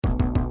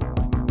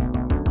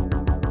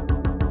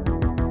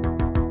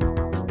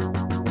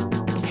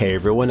Hey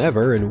everyone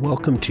ever, and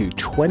welcome to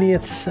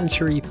 20th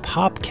Century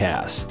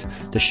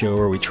Popcast, the show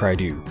where we try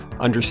to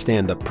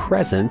understand the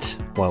present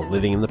while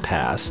living in the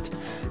past.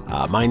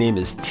 My name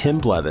is Tim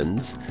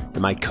Blevins,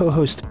 and my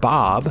co-host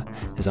Bob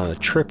is on a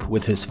trip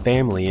with his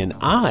family, and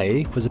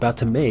I was about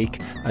to make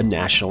a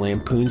National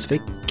Lampoon's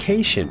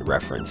Vacation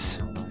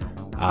reference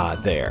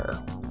there.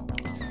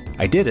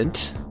 I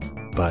didn't,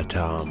 but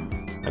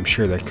I'm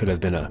sure that could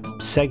have been a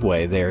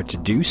segue there to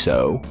do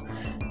so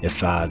if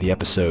the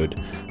episode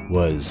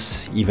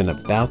was even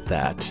about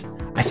that.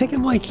 I think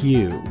I'm like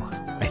you.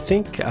 I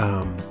think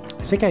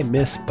I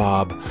miss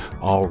Bob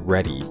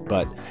already,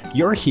 but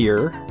you're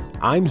here.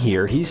 I'm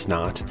here. He's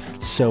not.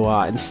 So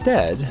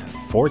instead,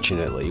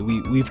 fortunately,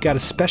 we've got a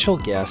special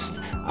guest.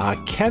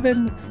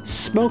 Kevin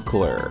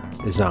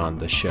Smokler is on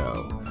the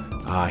show.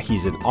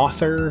 He's an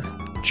author,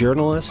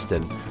 journalist,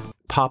 and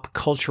pop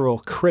cultural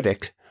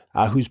critic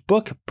whose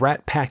book,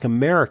 Brat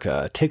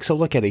America, takes a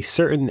look at a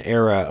certain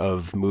era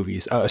of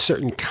movies, a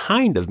certain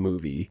kind of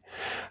movie,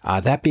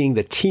 that being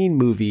the teen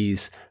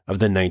movies of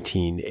the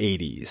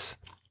 1980s.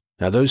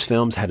 Now, those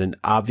films had an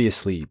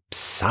obviously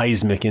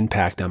seismic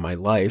impact on my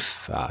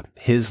life,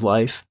 his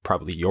life,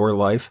 probably your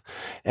life.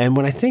 And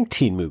when I think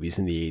teen movies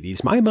in the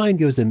 80s, my mind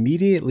goes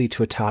immediately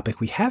to a topic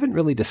we haven't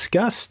really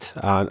discussed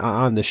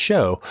on the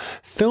show,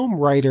 film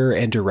writer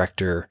and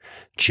director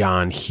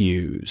John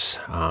Hughes.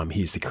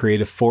 He's the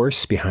creative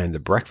force behind The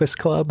Breakfast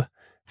Club,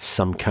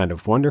 Some Kind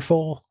of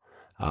Wonderful,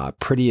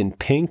 Pretty in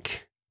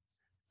Pink,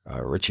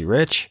 Richie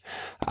Rich.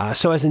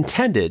 So as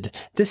intended,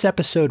 this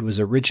episode was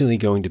originally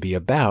going to be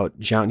about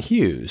John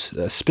Hughes,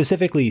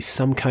 specifically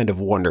Some Kind of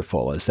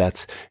Wonderful, as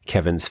that's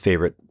Kevin's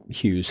favorite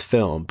Hughes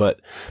film.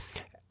 But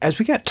as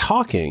we got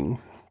talking,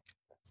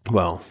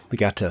 well, we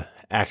got to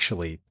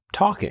actually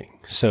talking.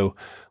 So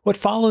what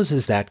follows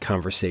is that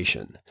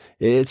conversation.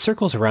 It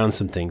circles around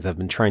some things I've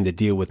been trying to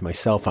deal with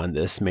myself on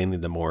this, mainly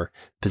the more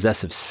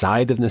possessive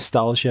side of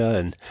nostalgia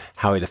and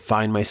how I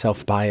define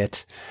myself by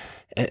it.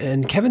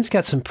 And Kevin's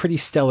got some pretty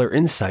stellar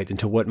insight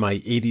into what my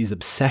 80s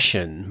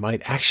obsession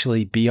might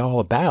actually be all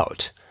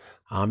about.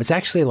 It's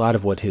actually a lot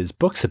of what his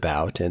book's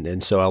about,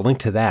 and so I'll link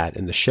to that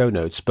in the show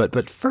notes.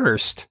 But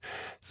first,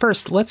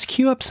 let's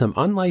cue up some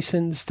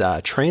unlicensed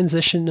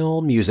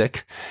transitional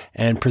music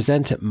and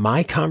present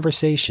my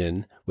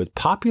conversation with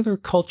popular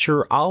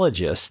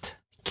cultureologist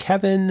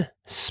Kevin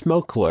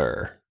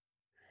Smokler.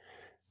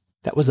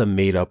 That was a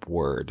made-up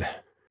word.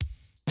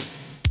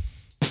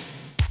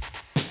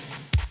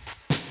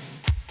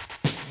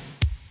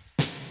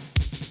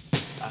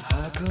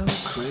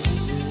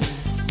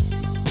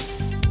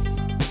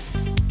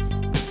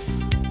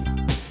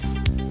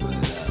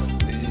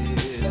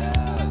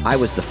 I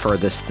was the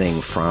furthest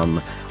thing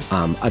from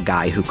a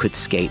guy who could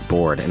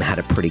skateboard and had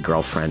a pretty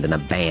girlfriend and a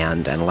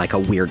band and like a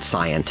weird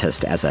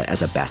scientist as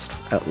a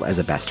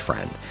best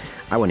friend.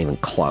 I wasn't even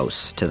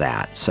close to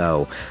that.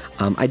 So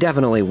I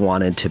definitely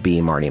wanted to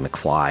be Marty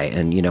McFly.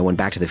 And you know, when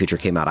Back to the Future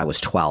came out, I was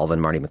 12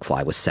 and Marty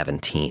McFly was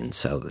 17.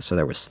 So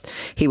there was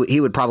he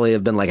would probably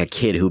have been like a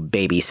kid who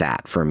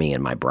babysat for me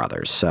and my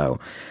brothers. So.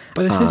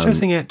 But it's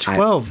interesting, at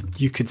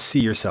 12, you could see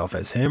yourself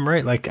as him,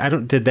 right? Like,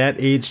 did that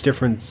age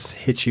difference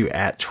hit you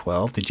at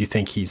 12? Did you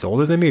think he's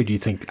older than me? Or do you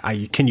think,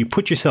 can you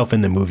put yourself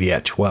in the movie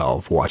at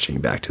 12 watching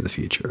Back to the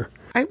Future?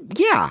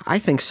 Yeah, I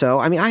think so.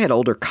 I mean, I had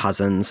older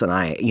cousins and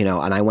I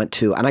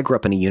grew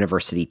up in a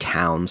university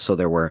town. So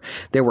there were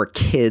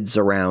kids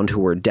around who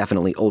were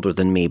definitely older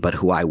than me, but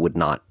who I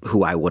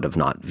would have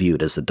not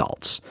viewed as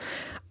adults.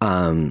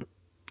 And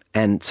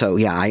so,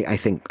 yeah, I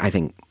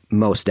think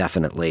most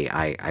definitely,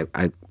 I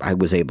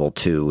was able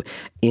to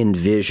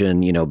envision,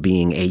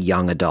 being a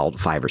young adult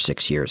 5 or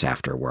 6 years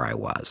after where I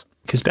was.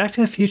 Because Back to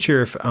the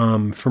Future,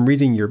 from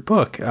reading your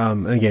book,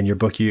 and again, your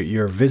book,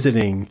 you're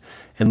visiting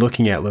and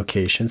looking at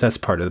locations. That's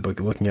part of the book,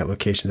 looking at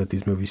locations that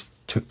these movies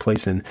took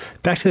place in.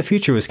 Back to the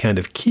Future was kind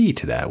of key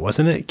to that,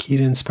 wasn't it? Key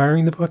to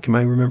inspiring the book? Am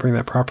I remembering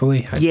that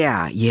properly?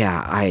 Yeah.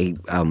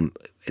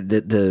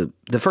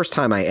 The first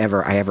time I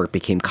ever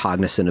became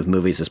cognizant of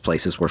movies as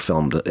places were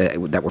filmed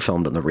that were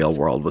filmed in the real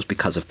world was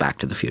because of Back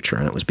to the Future,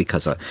 and it was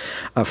because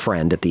a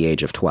friend at the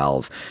age of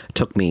 12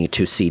 took me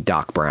to see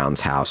Doc Brown's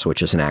house,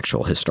 which is an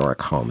actual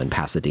historic home in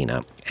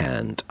Pasadena,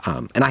 and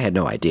I had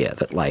no idea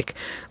that like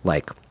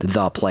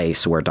the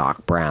place where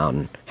Doc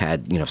Brown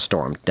had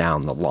stormed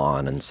down the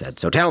lawn and said,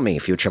 "So tell me,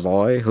 future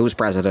boy, who's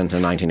president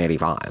in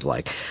 1985?"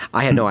 Like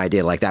I had no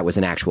idea like that was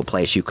an actual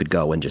place you could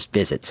go and just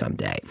visit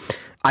someday.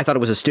 I thought it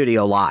was a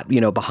studio lot,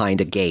 behind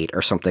a gate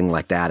or something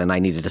like that, and I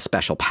needed a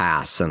special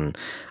pass, and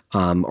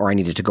or I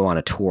needed to go on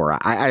a tour.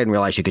 I didn't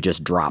realize you could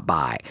just drop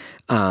by.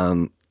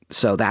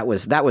 So that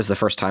was the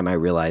first time I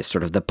realized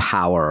sort of the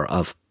power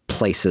of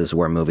places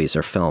where movies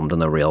are filmed in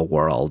the real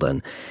world,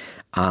 and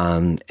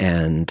so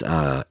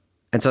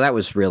that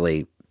was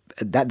really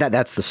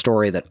that's the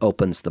story that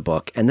opens the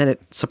book, and then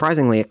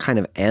surprisingly it kind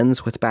of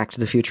ends with Back to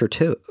the Future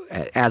too,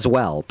 as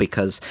well,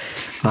 because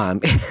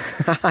Back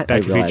to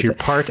the Future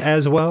part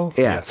as well.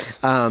 Yeah, yes.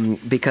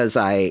 Because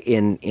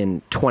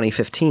in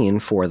 2015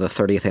 for the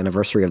 30th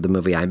anniversary of the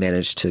movie, I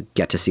managed to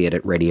get to see it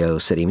at Radio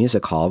City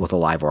Music Hall with a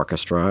live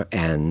orchestra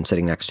and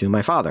sitting next to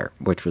my father,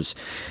 which was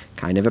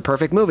kind of a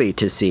perfect movie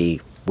to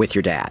see with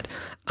your dad.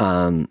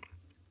 So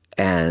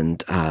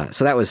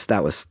that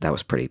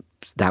was pretty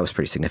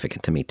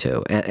significant to me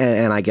too.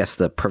 And I guess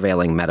the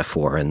prevailing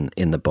metaphor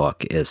in the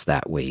book is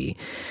that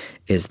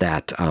there's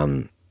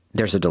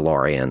a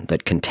DeLorean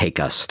that can take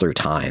us through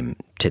time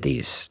to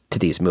these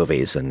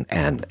movies,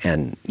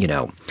 and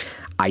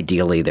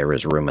ideally there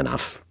is room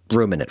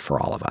in it for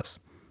all of us.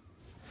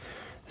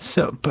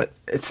 So, but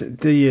it's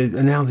the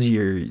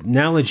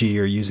analogy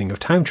you're using of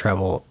time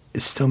travel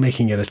is still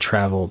making it a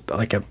travel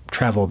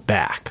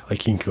back.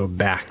 Like you can go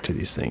back to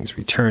these things,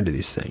 return to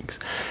these things.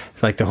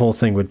 Like the whole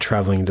thing with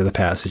traveling into the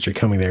past, that you're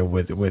coming there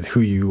with who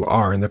you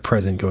are in the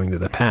present, going to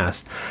the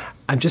past.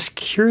 I'm just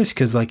curious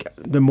because, like,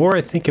 the more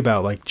I think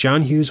about, like,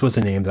 John Hughes was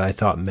a name that I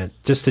thought meant,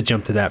 just to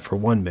jump to that for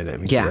 1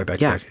 minute, right back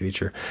to the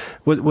Future,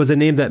 was a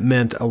name that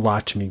meant a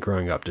lot to me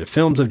growing up. The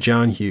films of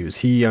John Hughes,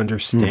 he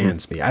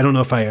understands me. I don't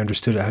know if I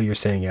understood it how you're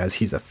saying as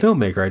he's a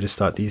filmmaker. I just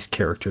thought these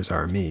characters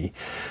are me.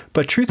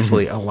 But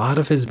truthfully, a lot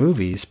of his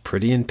movies,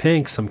 Pretty in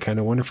Pink, Some Kind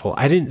of Wonderful,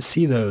 I didn't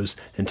see those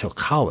until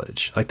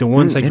college. Like the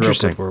ones I grew up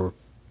with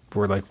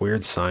were like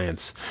Weird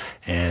Science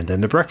and then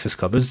The Breakfast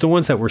Club. It's the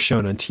ones that were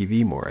shown on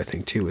TV more, I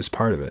think, too, as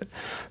part of it.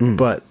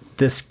 But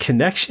this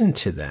connection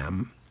to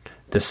them,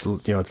 this,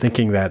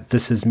 thinking that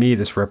this is me,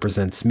 this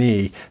represents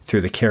me through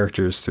the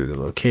characters, through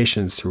the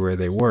locations, through where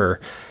they were.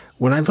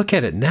 When I look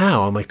at it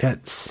now, I'm like,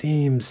 that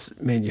seems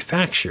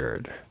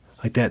manufactured.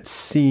 Like that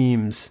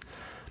seems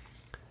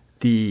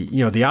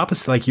the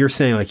opposite. Like you're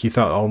saying, like you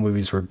thought all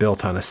movies were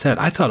built on a set.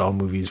 I thought all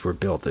movies were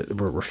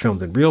were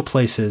filmed in real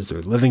places.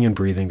 They're living and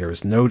breathing. There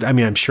was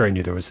I'm sure I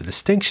knew there was a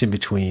distinction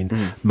between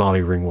Molly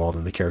Ringwald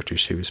and the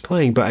characters she was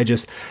playing, but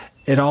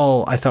it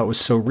all I thought was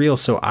so real.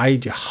 So I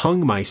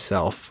hung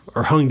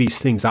these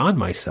things on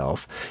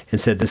myself and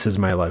said, this is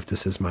my life.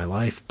 This is my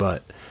life.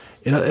 But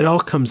it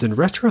all comes in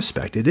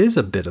retrospect. It is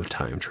a bit of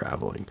time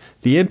traveling.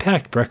 The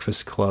impact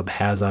Breakfast Club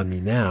has on me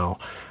now,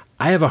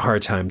 I have a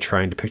hard time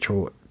trying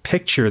to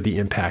picture the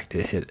impact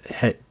it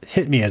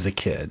hit me as a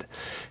kid,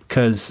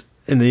 because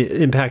in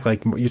the impact,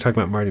 like you're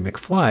talking about Marty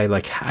McFly,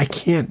 like I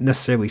can't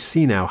necessarily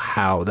see now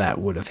how that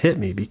would have hit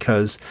me,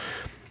 because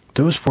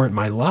those weren't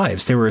my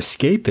lives. They were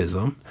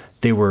escapism.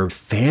 They were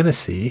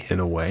fantasy in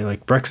a way.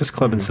 Like Breakfast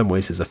Club in some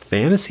ways is a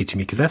fantasy to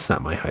me, because that's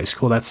not my high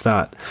school. That's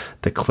not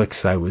the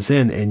cliques I was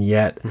in. And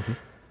yet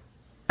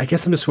I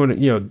guess I'm just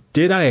wondering,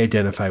 did I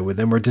identify with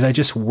them, or did I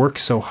just work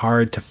so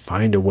hard to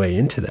find a way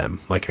into them,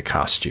 like a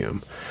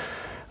costume?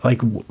 Like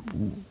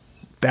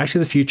Back to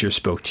the Future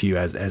spoke to you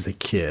as a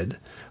kid.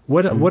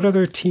 What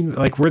other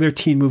were there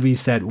teen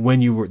movies that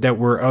that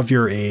were of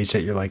your age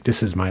that you're like,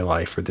 this is my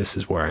life, or this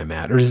is where I'm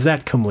at, or does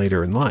that come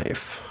later in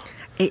life?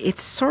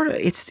 It's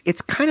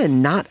kind of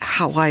not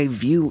how I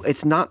view.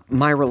 It's not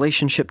my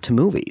relationship to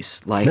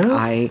movies. Like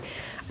I've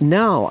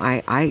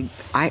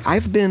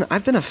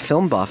been a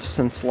film buff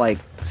since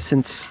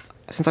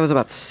I was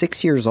about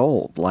 6 years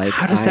old. Like,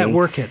 how does that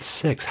work at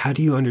 6? How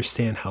do you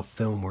understand how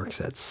film works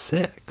at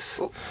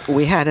 6?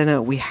 We had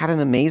an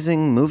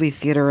amazing movie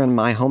theater in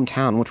my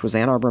hometown, which was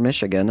Ann Arbor,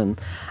 Michigan, and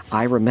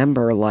I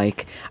remember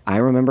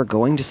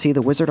going to see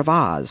The Wizard of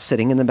Oz,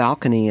 sitting in the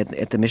balcony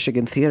at the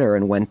Michigan Theater,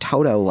 and when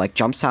Toto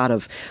jumps out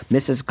of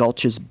Mrs.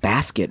 Gulch's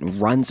basket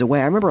and runs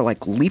away, I remember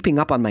leaping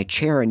up on my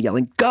chair and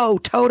yelling, "Go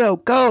Toto,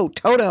 go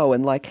Toto!"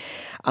 And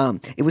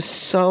it was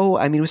so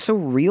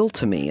real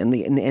to me,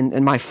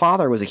 and my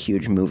father was a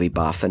huge movie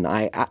buff, and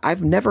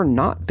I've never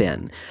not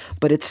been,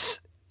 but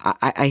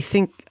I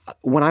think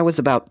when I was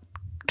about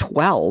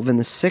 12 in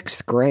the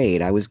 6th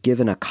grade, I was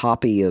given a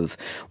copy of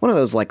one of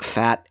those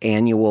fat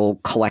annual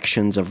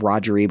collections of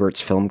Roger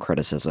Ebert's film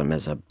criticism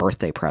as a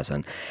birthday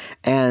present.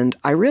 And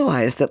I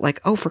realized that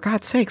oh, for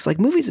God's sakes,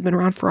 movies have been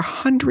around for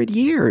 100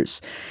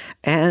 years.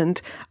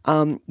 And,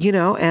 and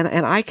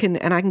I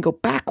can go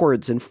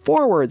backwards and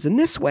forwards and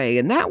this way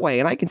and that way.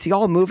 And I can see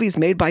all movies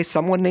made by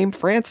someone named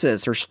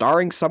Francis or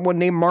starring someone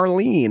named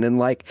Marlene,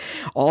 and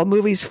all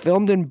movies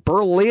filmed in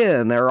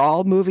Berlin. They're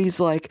all movies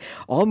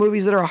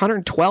that are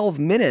 112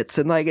 minutes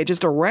and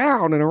just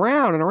around and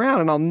around and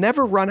around. And I'll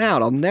never run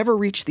out. I'll never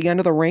reach the end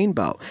of the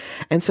rainbow.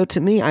 And so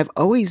to me, I've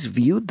always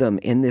viewed them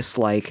in this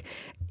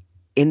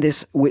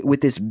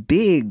with this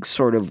big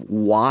sort of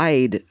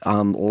wide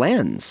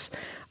lens.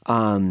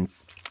 And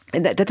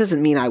that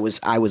doesn't mean I was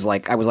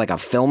like a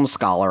film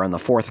scholar in the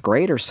 4th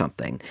grade or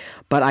something,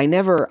 but I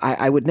didn't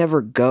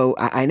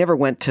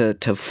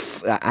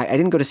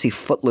go to see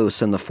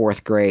Footloose in the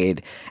 4th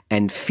grade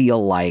and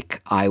feel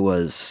like I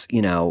was,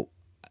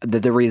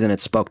 the reason it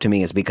spoke to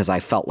me is because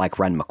I felt like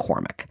Ren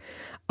McCormick.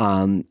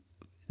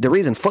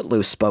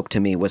 Footloose spoke to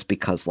me was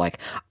because like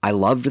I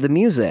loved the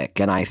music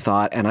and I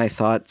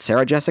thought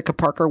Sarah Jessica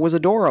Parker was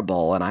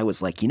adorable, and I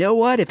was like, you know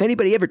what? If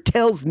anybody ever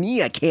tells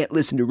me I can't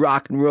listen to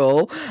rock and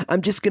roll,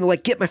 I'm just gonna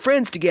like get my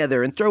friends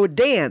together and throw a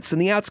dance in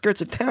the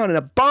outskirts of town in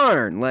a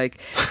barn. Like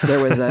there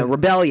was a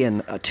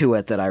rebellion to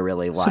it that I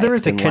really liked. So there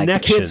was a connection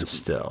like, the kids,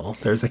 still.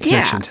 There's a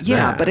connection to that.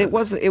 Yeah, but it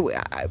was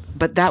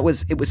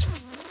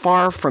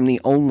far from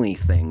the only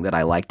thing that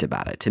I liked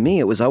about it. To me,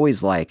 it was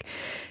always like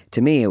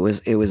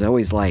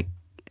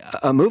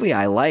a movie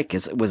I like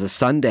was a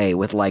sundae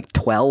with like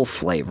 12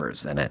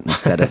 flavors in it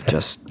instead of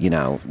just,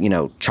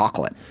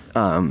 chocolate.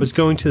 Was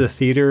going to the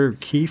theater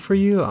key for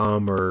you?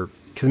 Or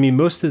because I mean,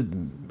 most of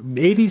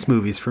the 80s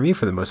movies for me,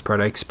 for the most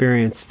part, I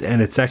experienced,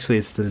 and it's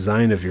the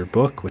design of your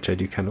book, which I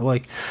do kind of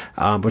like,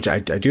 which I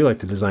do like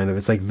the design of.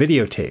 It's like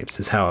videotapes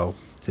is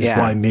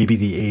why maybe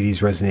the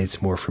 80s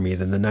resonates more for me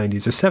than the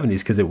 90s or 70s,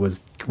 because it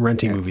was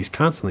renting movies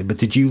constantly. But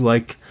did you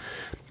like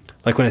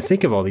when I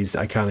think of all these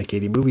iconic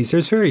 80 movies,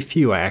 there's very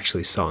few I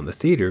actually saw in the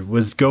theater.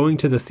 Was going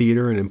to the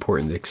theater an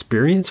important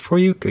experience for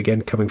you?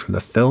 Again, coming from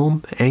the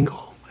film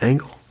angle?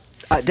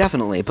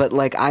 Definitely. But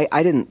like, I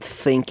didn't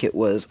think it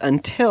was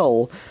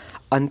until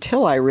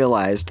I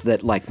realized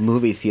that like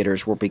movie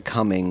theaters were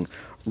becoming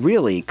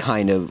like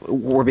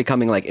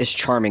as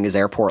charming as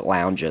airport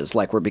lounges.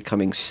 Like we're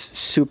becoming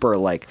super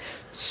like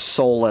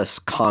soulless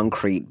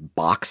concrete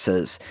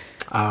boxes.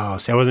 Oh,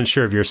 see, I wasn't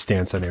sure of your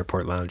stance on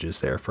airport lounges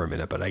there for a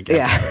minute, but I get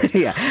it.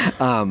 Yeah.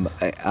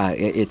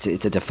 It's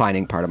a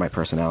defining part of my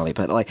personality.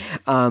 But like,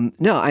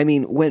 no, I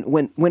mean,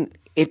 when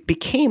it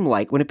became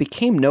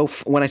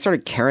when I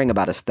started caring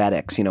about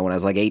aesthetics, when I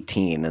was like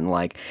 18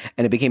 and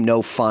it became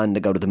no fun to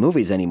go to the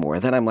movies anymore,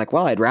 then I'm like,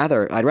 well, I'd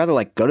rather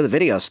like go to the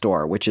video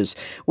store, which is,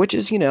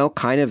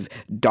 kind of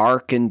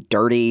dark and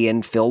dirty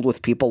and filled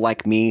with people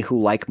like me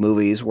who like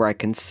movies, where I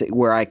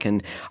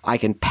can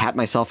pat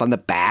myself on the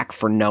back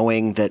for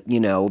knowing that,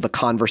 the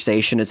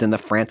conversation is in the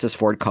Francis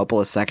Ford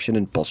Coppola section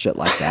and bullshit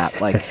like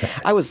that. Like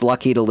I was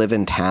lucky to live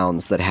in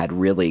towns that had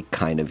really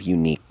kind of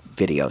unique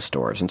video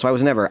stores, and so I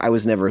was never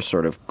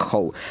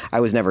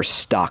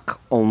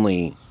stuck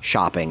only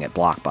shopping at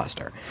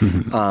Blockbuster.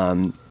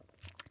 Mm-hmm.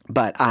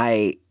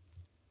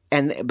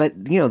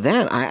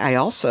 Then I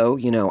also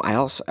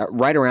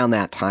right around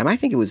that time, I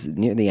think it was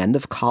near the end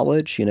of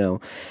college,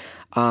 it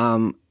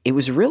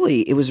was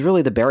really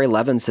the Barry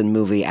Levinson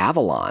movie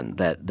Avalon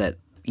that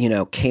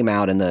came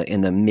out in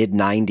the mid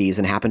 90s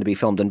and happened to be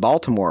filmed in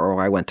Baltimore,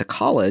 where I went to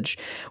college,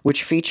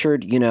 which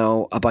featured,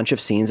 a bunch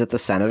of scenes at the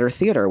Senator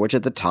Theater, which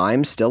at the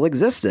time still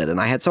existed. And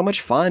I had so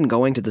much fun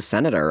going to the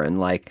Senator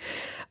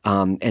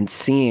and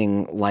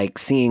seeing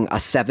a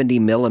 70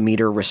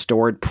 millimeter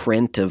restored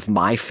print of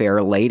My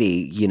Fair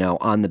Lady,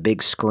 on the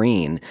big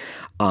screen,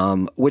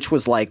 which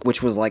was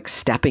like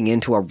stepping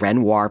into a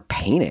Renoir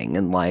painting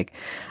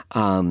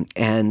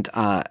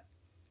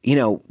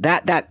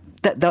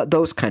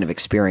those kind of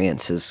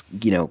experiences,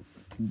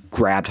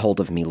 grabbed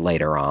hold of me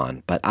later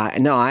on. But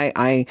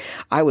I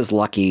was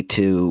lucky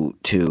to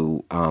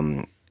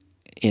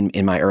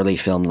in my early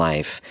film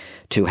life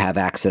to have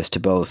access to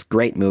both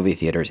great movie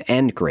theaters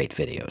and great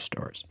video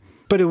stores.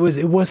 But it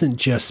wasn't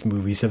just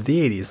movies of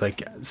the 80s.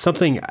 Like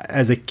something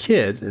as a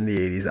kid in the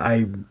 80s,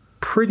 I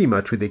pretty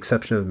much, with the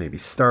exception of maybe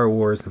Star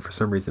Wars and for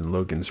some reason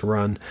Logan's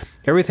Run,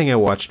 everything I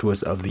watched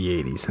was of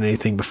the 80s, and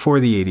anything before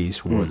the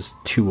 80s was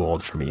too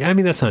old for me. I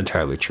mean, that's not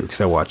entirely true,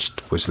 because I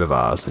watched Wizard of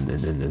Oz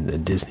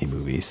and Disney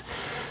movies.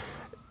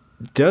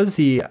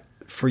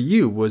 For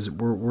you,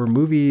 were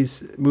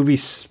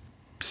movies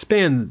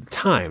span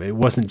time? It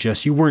wasn't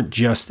just, you weren't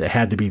just, it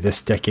had to be this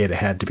decade, it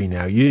had to be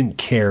now. You didn't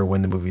care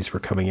when the movies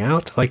were coming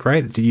out,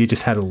 right? You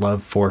just had a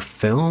love for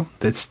film?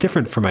 That's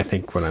different from, I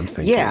think, what I'm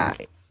thinking.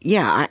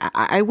 Yeah,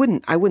 I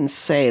wouldn't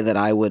say that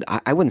I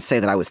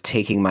was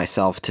taking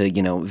myself to,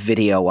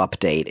 Video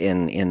Update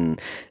in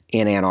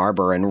Ann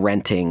Arbor and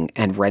renting,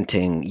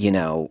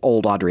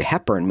 old Audrey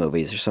Hepburn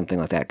movies or something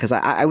like that, because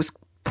I was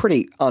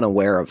pretty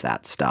unaware of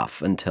that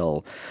stuff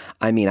until,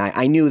 I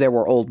knew there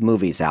were old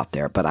movies out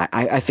there, but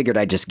I figured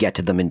I'd just get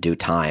to them in due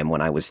time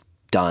when I was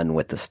done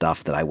with the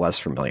stuff that I was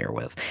familiar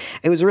with.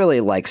 It was really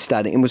like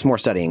it was more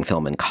studying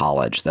film in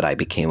college that I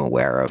became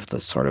aware of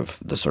the sort of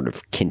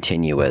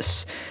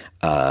continuous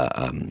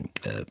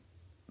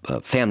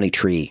family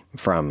tree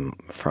from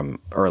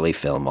early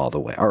film all the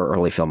way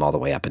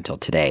up until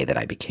today that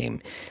I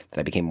became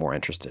more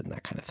interested in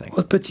that kind of thing.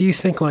 Well, but do you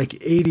think like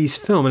 80s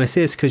film, and I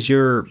say this because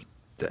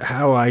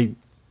how I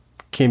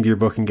came to your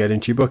book and got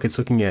into your book, it's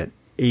looking at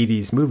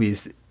 80s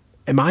movies.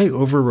 Am I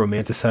over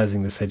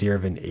romanticizing this idea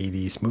of an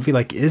 80s movie?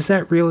 Like, is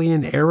that really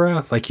an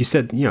era? Like you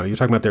said, you're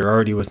talking about there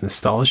already was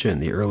nostalgia in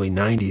the early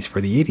 90s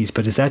for the 80s,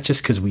 but is that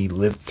just because we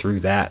lived through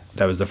that?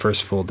 That was the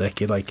first full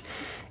decade. Like,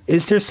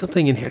 is there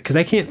something in here? Because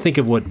I can't think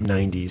of what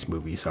 90s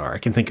movies are. I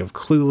can think of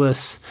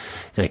Clueless,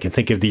 and I can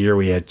think of the year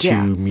we had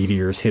two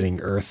meteors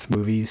hitting Earth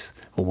movies.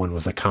 Well, one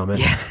was a comet.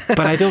 Yeah.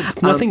 But I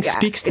don't, nothing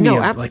speaks to me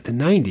of like the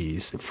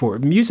 90s. For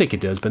music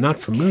it does, but not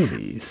for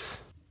movies.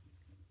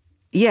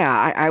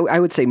 Yeah, I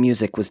would say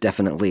music was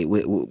definitely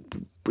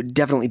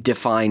definitely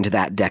defined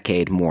that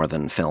decade more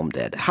than film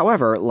did.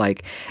 However,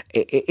 like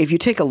if you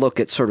take a look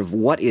at sort of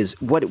what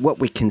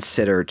we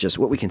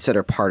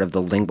consider part of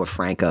the lingua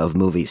franca of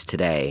movies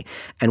today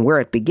and where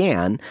it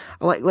began,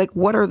 like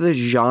what are the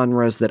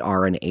genres that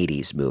are an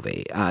 80s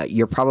movie?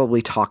 You're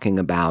probably talking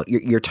about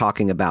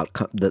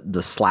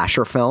the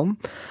slasher film,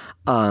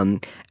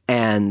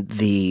 and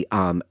the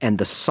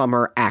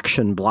summer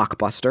action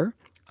blockbuster.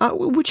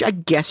 Which I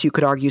guess you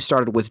could argue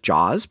started with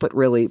Jaws, but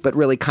really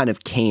kind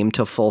of came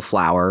to full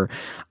flower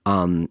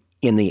in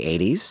the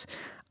 80s,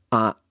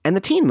 and the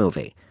teen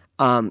movie,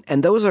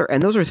 and those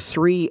are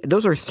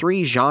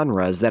three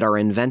genres that are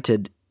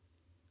invented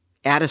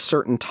at a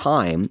certain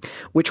time,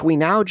 which we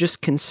now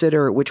just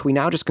consider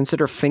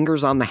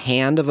fingers on the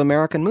hand of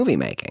American movie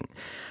making.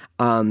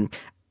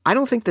 I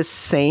don't think the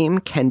same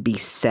can be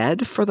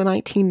said for the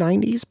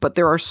 1990s, but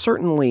there are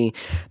certainly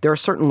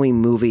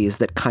movies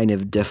that kind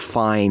of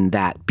define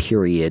that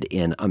period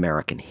in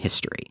American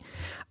history.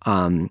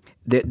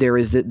 There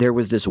was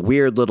this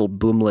weird little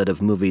boomlet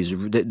of movies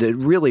that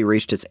really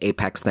reached its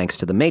apex thanks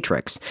to The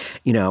Matrix,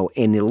 in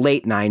the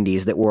late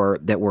 90s that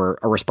were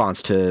a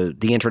response to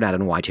the internet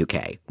and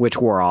Y2K, which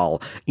were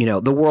all,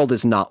 the world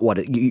is not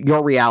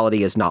your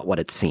reality is not what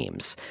it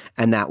seems.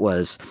 And that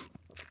was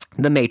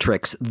The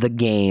Matrix, The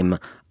Game.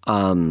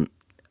 I'm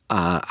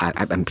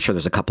sure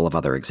there's a couple of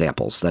other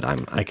examples that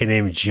I can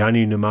name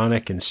Johnny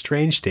Mnemonic and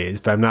Strange Days,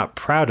 but I'm not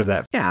proud of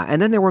that. Yeah,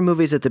 and then there were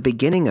movies at the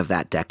beginning of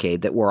that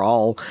decade that were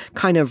all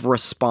kind of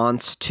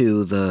response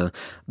to the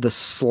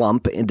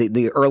slump,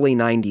 the early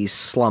 90s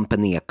slump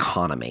in the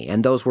economy.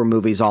 And those were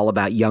movies all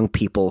about young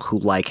people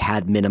who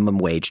had minimum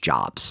wage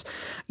jobs,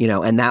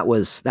 and that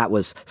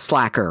was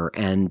Slacker.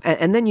 And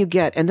then you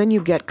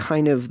get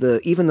kind of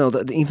even though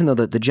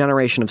the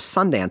generation of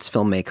Sundance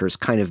filmmakers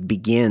kind of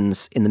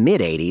begins in the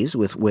mid 80s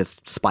with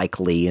Spike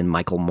Lee and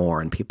Michael Moore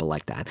and people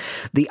like that,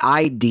 the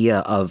idea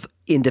of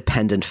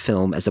independent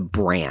film as a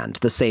brand,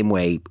 the same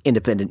way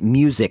independent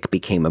music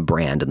became a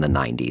brand in the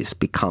 90s,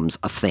 becomes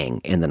a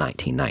thing in the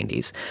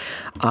 1990s.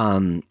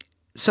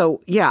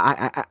 So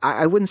yeah,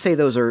 I wouldn't say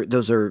those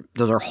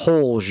are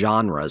whole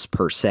genres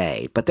per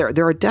se, but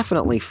there are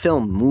definitely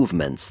film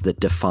movements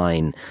that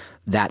define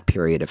that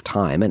period of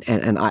time.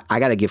 And I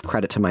got to give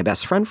credit to my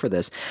best friend for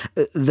this.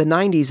 The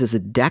 90s as a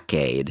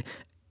decade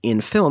in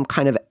film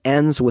kind of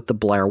ends with the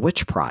Blair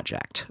Witch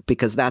Project,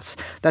 because that's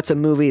a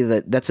movie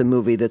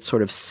that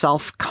sort of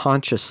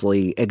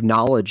self-consciously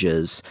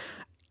acknowledges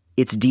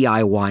its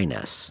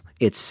DIY-ness,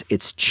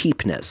 its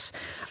cheapness.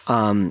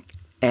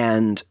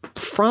 And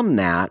from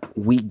that,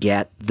 we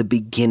get the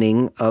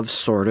beginning of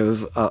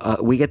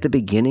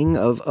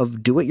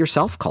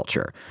do-it-yourself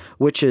culture,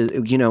 which is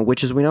we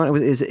know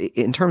is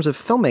in terms of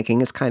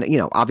filmmaking is kind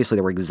of, obviously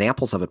there were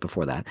examples of it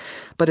before that,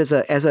 but as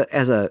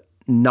a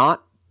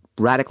not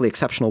radically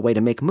exceptional way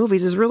to make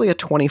movies is really a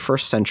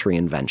 21st century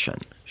invention.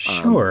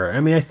 Sure.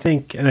 I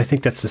think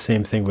that's the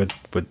same thing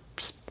with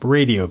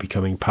radio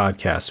becoming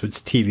podcasts, with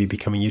TV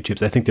becoming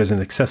YouTubes. I think there's an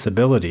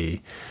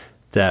accessibility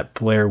that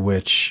Blair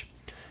Witch,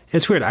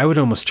 it's weird. I would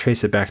almost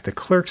trace it back to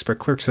Clerks, but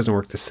Clerks doesn't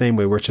work the same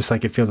way, where it's just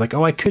like, it feels like,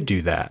 oh, I could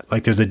do that.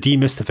 Like there's a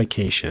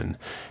demystification.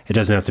 It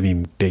doesn't have to be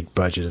big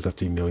budget. It doesn't have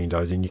to be $1 million,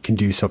 and you can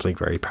do something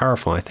very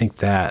powerful. And I think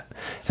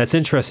that's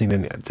interesting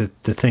to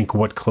think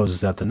what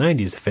closes out the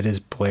 90s. If it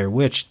is Blair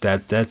Witch,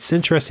 that's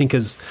interesting,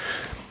 because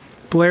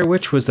Blair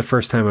Witch was the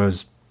first time I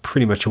was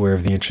pretty much aware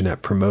of the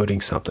internet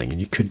promoting something, and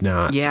you could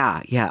not.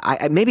 Yeah.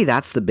 Maybe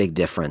that's the big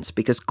difference,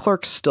 because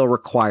Clerks still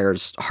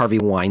requires Harvey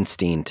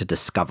Weinstein to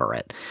discover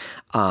it.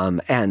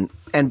 And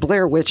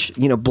Blair Witch,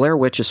 Blair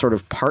Witch is sort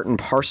of part and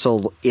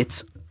parcel.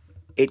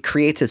 It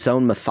creates its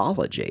own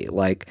mythology,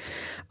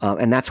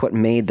 and that's what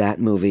made that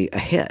movie a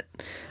hit.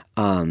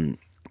 Could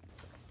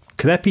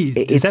that be?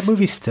 Is that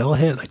movie still a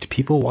hit? Like, do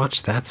people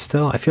watch that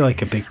still? I feel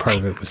like a big part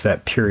of it was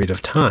that period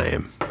of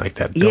time, like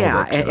that.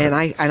 Yeah,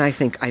 I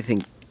think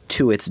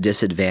to its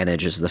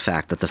disadvantage is the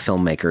fact that the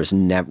filmmakers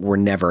were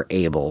never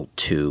able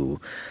to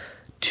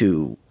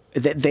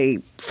they,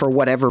 for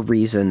whatever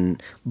reason,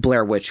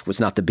 Blair Witch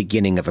was not the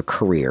beginning of a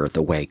career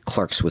the way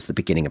Clerks was the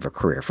beginning of a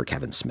career for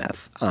Kevin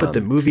Smith. But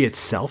the movie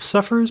itself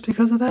suffers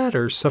because of that,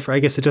 or I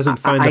guess it doesn't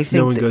find that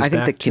no one goes back to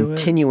it? I think the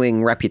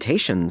continuing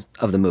reputation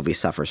of the movie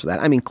suffers for that.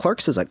 I mean,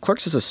 Clerks is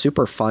a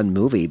super fun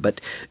movie,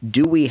 but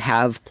do we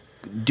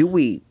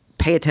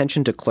pay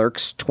attention to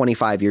Clerks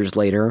 25 years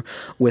later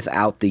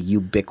without the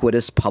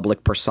ubiquitous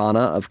public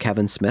persona of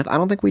Kevin Smith? I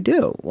don't think we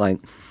do.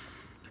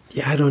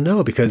 Yeah, I don't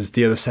know, because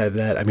the other side of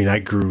that, I mean,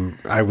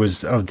 I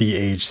was of the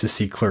age to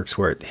see Clerks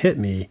where it hit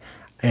me,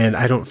 and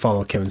I don't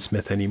follow Kevin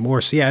Smith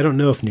anymore. So yeah, I don't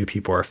know if new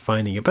people are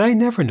finding it, but I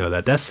never know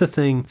that. That's the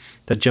thing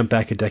that jumped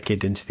back a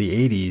decade into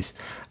the 80s.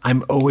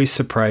 I'm always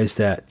surprised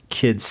that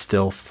kids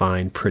still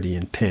find Pretty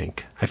in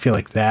Pink. I feel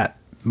like that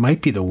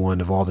might be the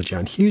one of all the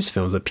John Hughes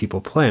films that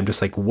people play. I'm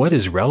just like, what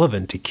is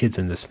relevant to kids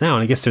in this now?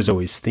 And I guess there's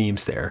always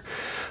themes there.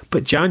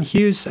 But John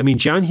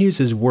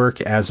Hughes's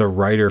work as a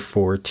writer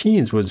for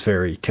teens was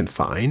very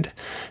confined.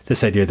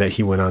 This idea that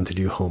he went on to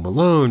do Home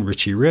Alone,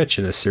 Richie Rich,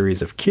 and a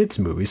series of kids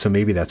movies. So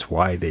maybe that's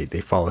why they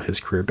followed his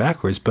career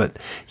backwards. But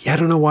yeah, I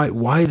don't know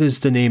why does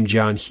the name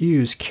John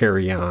Hughes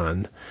carry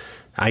on?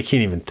 I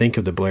can't even think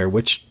of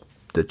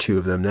the two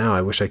of them now.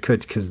 I wish I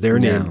could, because their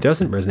name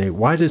doesn't resonate.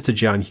 Why does the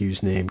John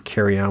Hughes name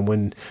carry on?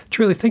 When,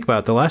 to really think about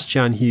it, the last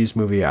John Hughes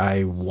movie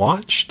I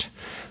watched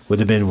would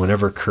have been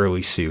whenever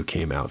Curly Sue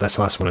came out. That's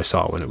the last one I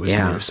saw when it was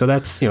new. So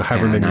that's,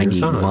 however many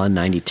years on. 91,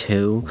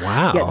 92.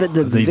 Wow. Yeah, Jim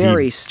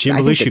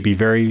Belushi should be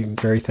very,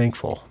 very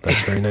thankful.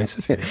 That's very nice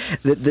of you.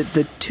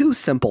 The too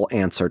simple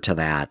answer to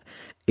that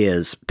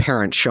is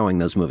parents showing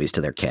those movies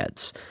to their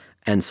kids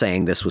and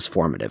saying this was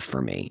formative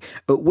for me,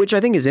 which I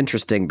think is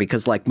interesting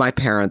because, like, my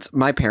parents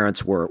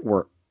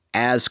were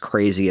as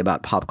crazy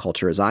about pop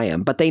culture as I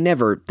am, but they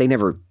never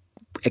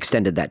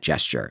extended that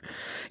gesture.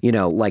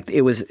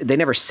 They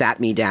never sat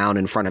me down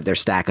in front of their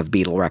stack of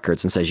Beatle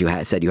records and said you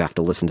have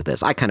to listen to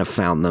this. I kind of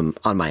found them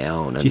on my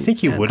own. Do you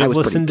think you would have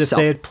listened if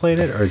they had played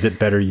it, or is it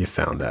better you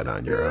found that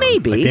on your own?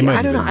 Maybe.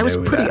 I don't know. I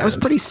was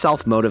pretty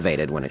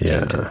self-motivated when it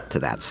came to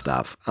that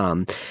stuff.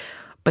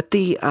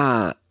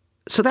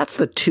 So that's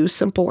the too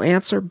simple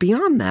answer.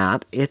 Beyond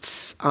that,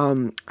 it's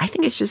I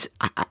think it's just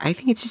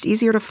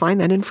easier to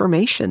find that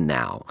information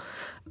now.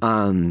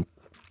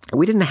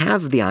 We didn't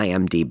have the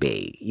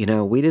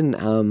IMDb, we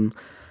didn't.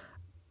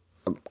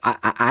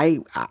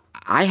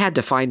 I had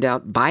to find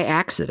out by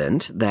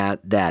accident that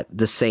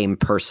the same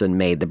person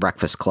made The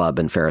Breakfast Club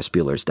and Ferris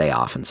Bueller's Day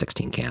Off and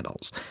 16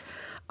 Candles.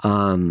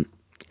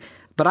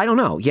 But I don't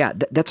know. Yeah,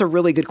 that's a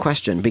really good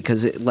question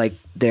because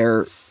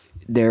there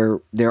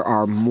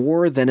are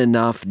more than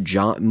enough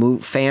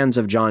fans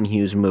of John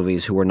Hughes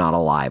movies who were not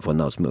alive when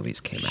those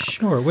movies came out.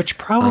 Sure, which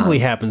probably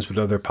happens with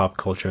other pop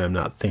culture. I'm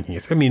not thinking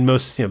it through. I mean,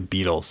 most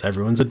Beatles.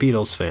 Everyone's a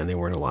Beatles fan. They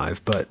weren't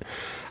alive, but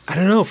I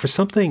don't know, for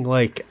something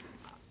like,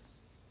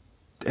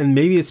 and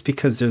maybe it's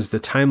because there's the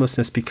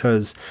timelessness,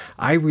 because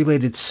I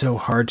related so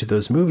hard to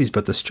those movies,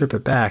 but to strip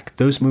it back,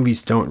 those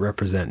movies don't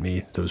represent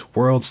me. Those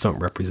worlds don't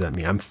represent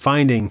me. I'm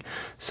finding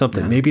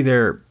something. Maybe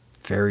they're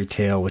fairy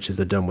tale, which is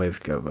a dumb way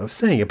of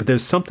saying it, but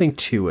there's something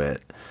to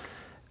it.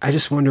 I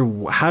just wonder,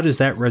 how does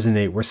that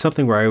resonate?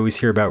 Where I always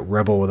hear about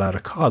Rebel Without a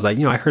Cause. I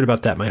heard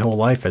about that my whole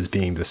life as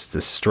being this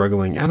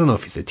struggling, I don't know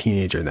if he's a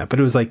teenager in that, but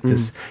it was like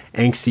this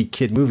angsty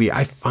kid movie.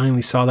 I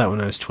finally saw that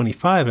when I was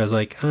 25. And I was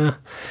like, I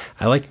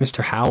liked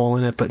Mr. Howell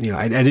in it, but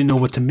I didn't know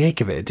what to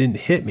make of it. It didn't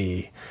hit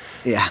me.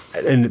 Yeah.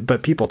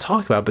 But people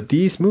talk about it. But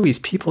these movies,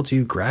 people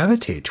do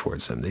gravitate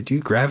towards them. They do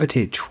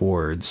gravitate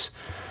towards.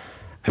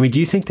 I mean, do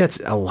you think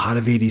that's a lot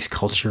of 80s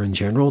culture in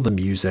general, the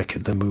music,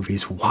 the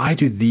movies? Why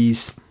do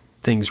these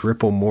things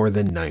ripple more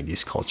than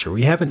 90s culture?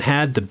 We haven't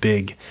had the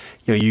big,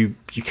 you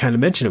kind of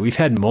mentioned it. We've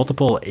had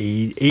multiple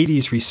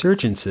 80s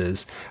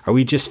resurgences. Are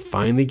we just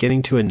finally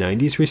getting to a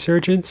 90s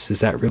resurgence?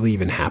 Is that really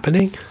even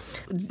happening?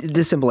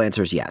 The simple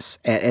answer is yes,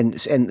 and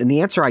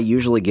the answer I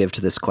usually give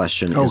to this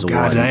question is one. Oh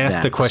God! Did I ask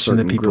that the question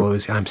that people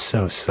always? I'm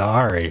so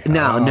sorry.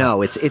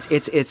 No, it's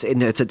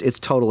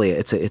totally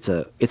a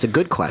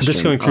good question. I'm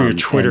just going through your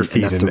Twitter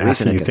feed and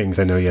asking you things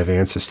I know you have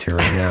answers to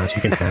right now that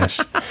you can hash.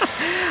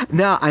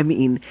 No, I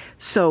mean,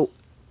 so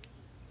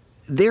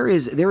there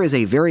is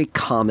a very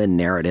common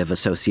narrative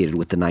associated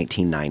with the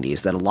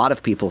 1990s that a lot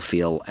of people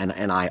feel,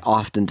 and I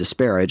often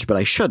disparage, but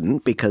I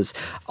shouldn't, because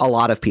a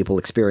lot of people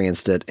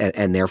experienced it,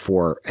 and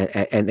therefore,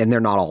 and they're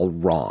not all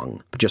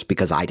wrong just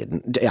because I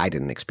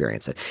didn't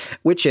experience it.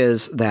 Which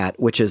is that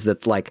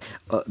like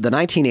the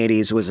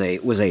 1980s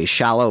was a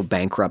shallow,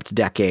 bankrupt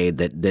decade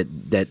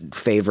that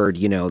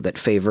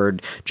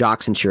favored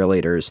jocks and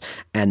cheerleaders,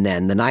 and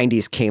then the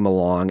 90s came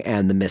along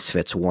and the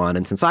misfits won.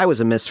 And since I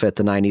was a misfit,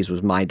 the 90s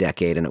was my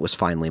decade, and it was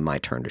finally my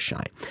turn to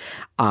shine.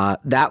 I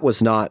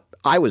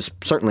was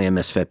certainly a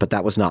misfit, but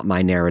that was not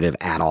my narrative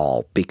at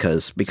all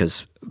because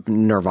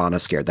Nirvana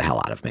scared the hell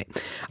out of me.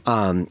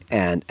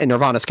 And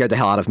Nirvana scared the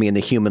hell out of me, and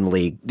the Human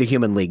League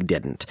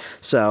didn't.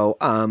 So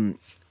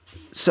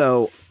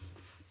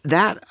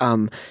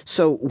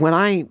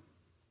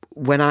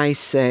when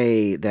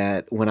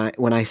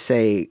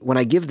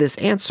I give this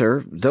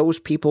answer, those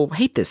people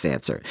hate this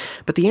answer.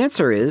 But the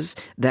answer is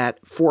that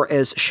for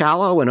as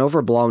shallow and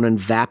overblown and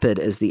vapid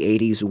as the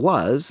 80s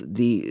was,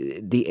 the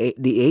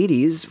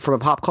 80s from a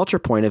pop culture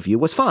point of view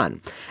was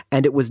fun,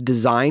 and it was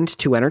designed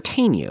to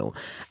entertain you,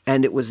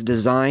 and it was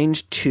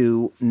designed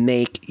to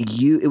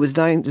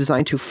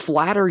designed to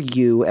flatter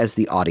you as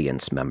the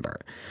audience member.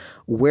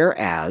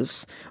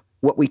 Whereas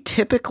what we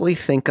typically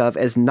think of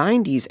as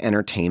 90s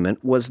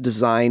entertainment was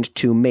designed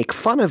to make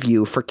fun of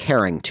you for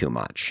caring too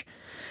much.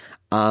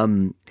 I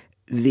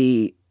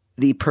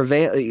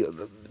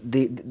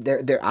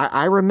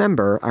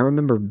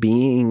remember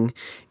being,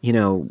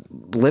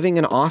 living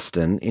in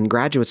Austin in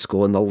graduate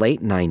school in the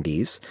late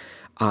 90s,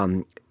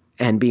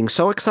 and being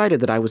so excited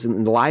that I was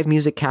in the live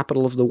music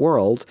capital of the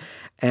world,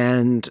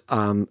 and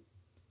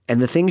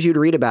And the things you'd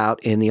read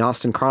about in the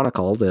Austin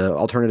Chronicle, the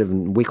alternative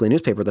weekly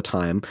newspaper at the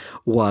time,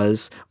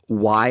 was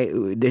why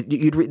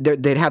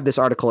they'd have this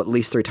article at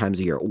least 3 times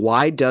a year.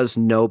 Why does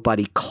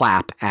nobody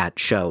clap at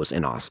shows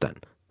in Austin?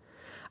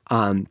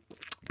 And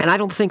I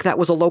don't think that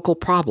was a local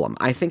problem.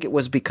 I think it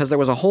was because there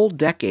was a whole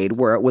decade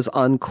where it was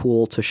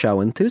uncool to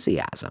show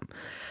enthusiasm.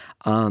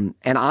 And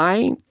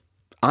I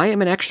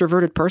am an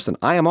extroverted person.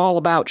 I am all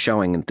about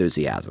showing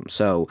enthusiasm.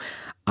 So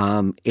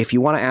if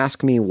you want to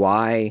ask me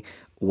why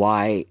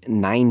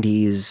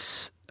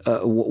 90s,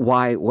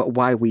 why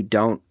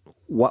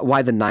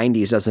the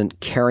 90s doesn't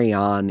carry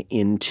on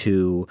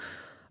into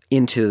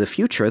the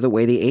future the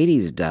way the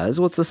 80s does,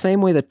 well, it's the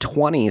same way the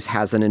 20s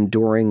has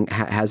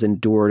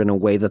endured in a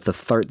way that the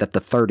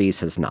 30s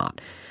has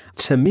not.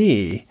 To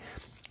me,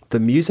 the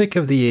music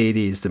of the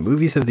 80s, the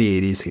movies of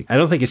the 80s, I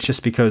don't think it's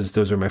just because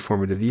those are my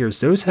formative years.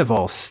 Those have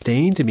all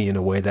stained me in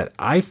a way that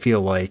I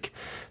feel like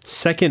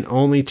second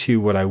only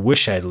to what I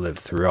wish I'd lived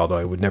through, although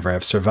I would never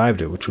have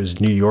survived it, which was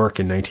New York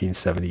in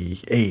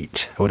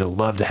 1978. I would have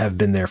loved to have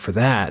been there for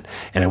that,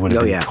 and I would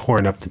have been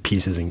torn up to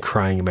pieces and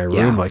crying in my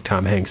room like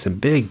Tom Hanks in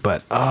Big,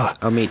 but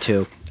me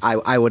too.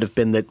 I would have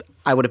been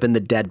the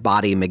dead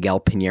body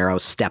Miguel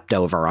Pinheiro stepped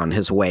over on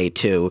his way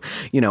to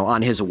the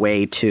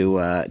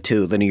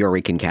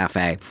Nuyorican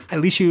Cafe.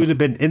 At least you would have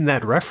been in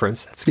that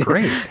reference. That's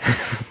great.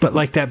 But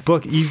like that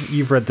book,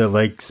 you've read the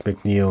Legs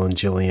McNeil and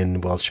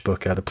Gillian Welch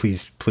book, the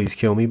Please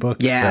Kill Me book.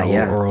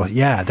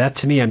 Yeah. That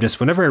to me, I'm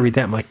just, whenever I read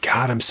that, I'm like,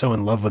 God, I'm so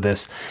in love with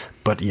this.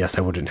 But yes,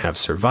 I wouldn't have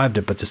survived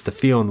it. But just the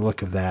feel and the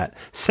look of that.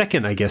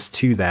 Second, I guess,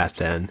 to that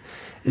then,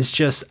 is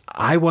just,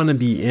 I want to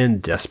be in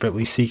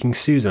Desperately Seeking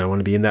Susan. I want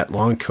to be in that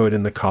long coat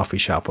in the coffee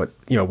shop. What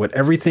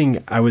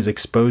everything I was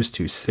exposed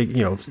to,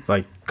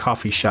 like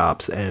coffee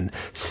shops and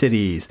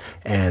cities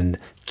and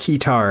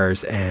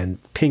keytars and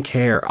pink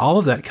hair, all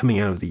of that coming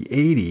out of the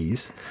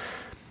 80s.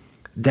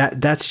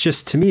 That's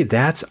just, to me,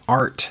 that's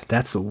art.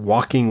 That's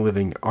walking,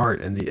 living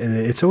art. And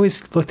it's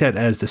always looked at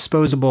as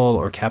disposable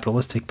or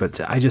capitalistic, but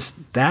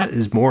that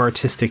is more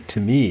artistic to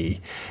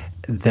me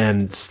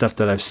than stuff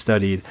that I've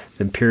studied,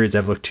 than periods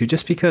I've looked to,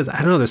 just because, I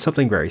don't know, there's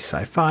something very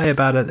sci-fi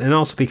about it, and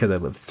also because I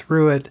lived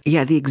through it.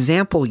 Yeah, the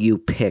example you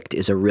picked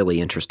is a really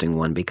interesting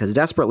one, because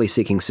Desperately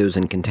Seeking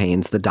Susan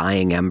contains the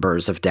dying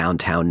embers of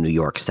downtown New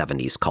York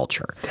 70s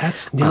culture.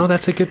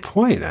 That's a good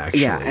point,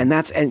 actually. Yeah, and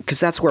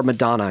because that's where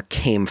Madonna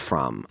came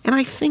from. And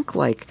I think,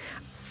 like,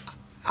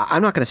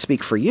 I'm not going to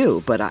speak for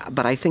you, but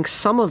I think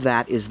some of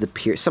that is the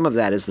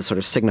sort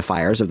of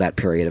signifiers of that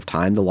period of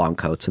time, the long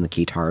coats and the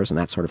keytars and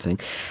that sort of thing,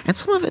 and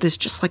some of it is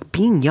just like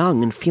being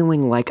young and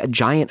feeling like a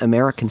giant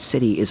American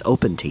city is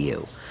open to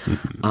you.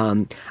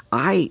 Mm-hmm.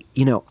 I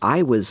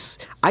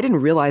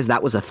didn't realize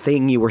that was a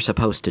thing you were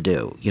supposed to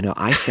do.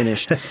 I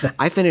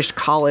finished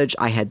college.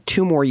 I had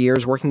 2 more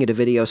years working at a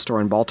video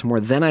store in Baltimore.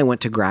 Then I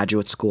went to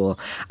graduate school.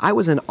 I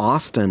was in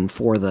Austin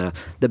for the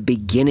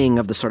beginning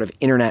of the sort of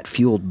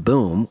internet-fueled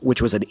boom,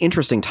 which was an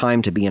interesting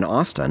time to be in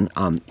Austin,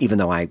 even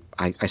though I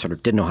sort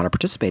of didn't know how to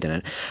participate in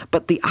it.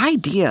 But the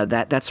idea,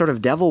 that sort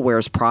of Devil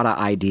Wears Prada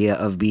idea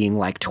of being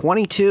like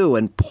 22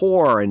 and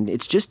poor, and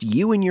it's just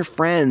you and your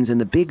friends in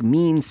the big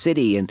mean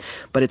city,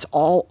 but it's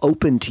all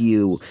open to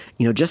you,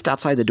 just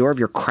outside the door of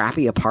your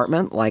crappy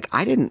apartment. Like,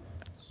 I didn't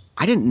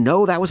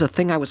know that was a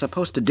thing I was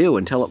supposed to do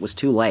until it was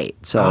too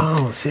late. So,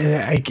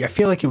 I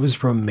feel like it was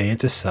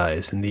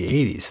romanticized in the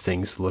 80s.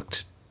 Things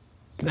looked,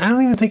 I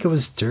don't even think it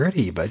was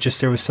dirty, but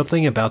just there was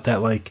something about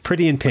that, like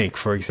Pretty in Pink,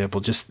 for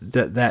example, just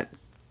that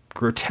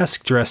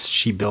grotesque dress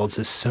she builds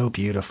is so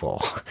beautiful.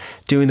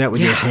 Doing that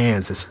with your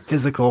hands, this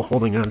physical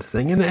holding on to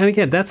thing. And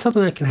again, that's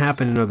something that can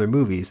happen in other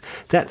movies.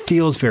 That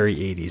feels very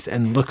 80s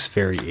and looks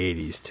very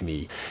 80s to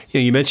me.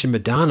 You mentioned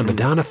Madonna.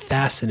 Madonna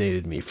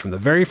fascinated me from the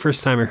very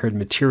first time I heard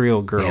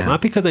Material Girl. Yeah.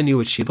 Not because I knew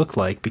what she looked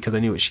like, because I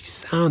knew what she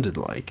sounded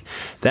like.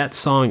 That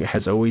song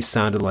has always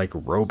sounded like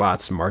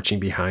robots marching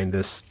behind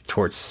this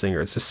torch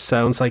singer. It just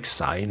sounds like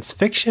science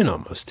fiction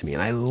almost to me.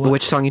 And I love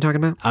Which song are you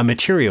talking about?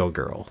 Material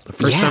Girl. The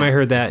first time I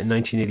heard that in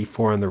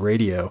 1984 on the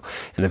radio,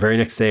 and the very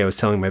next day I was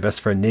telling my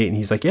best friend Nate, and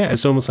he's like,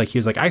 it's almost like he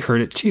was like, I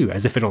heard it too,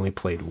 as if it only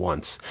played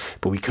once,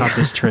 but we caught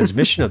this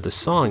transmission of the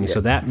song.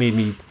 So that made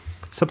me,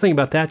 something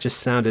about that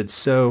just sounded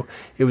so,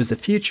 it was the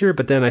future,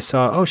 but then I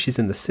saw, she's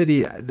in the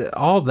city,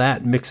 all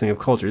that mixing of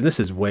culture. And this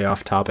is way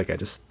off topic.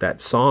 That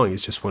song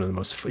is just one of the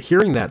most,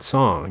 hearing that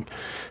song,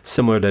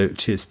 similar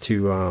to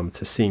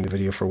seeing the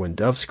video for When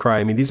Doves Cry.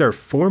 I mean, these are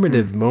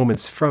formative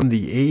moments from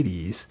the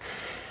 80s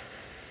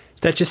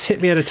that just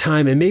hit me at a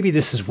time, and maybe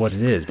this is what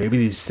it is. Maybe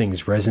these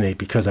things resonate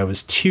because I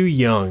was too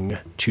young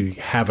to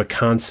have a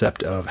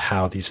concept of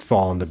how these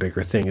fall into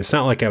bigger thing. It's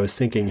not like I was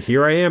thinking,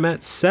 here I am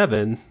at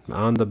 7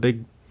 on the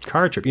big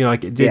car trip.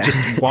 It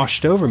just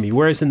washed over me.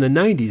 Whereas in the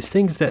 90s,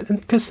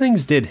 because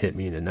things did hit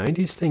me in the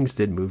 90s, things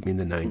did move me in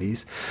the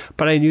 90s,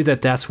 but I knew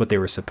that that's what they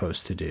were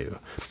supposed to do.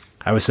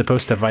 I was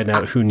supposed to find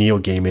out who Neil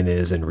Gaiman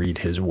is and read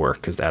his work,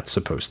 because that's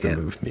supposed to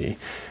move me.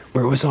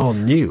 Where it was all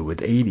new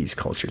with 80s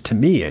culture, to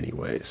me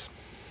anyways.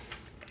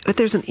 But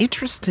there's an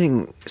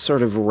interesting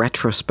sort of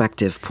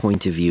retrospective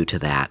point of view to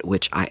that,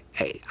 which I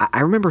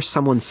remember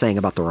someone saying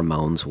about the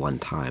Ramones one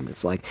time.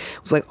 It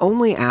was like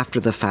only after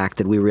the fact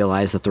that we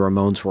realized that the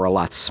Ramones were a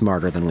lot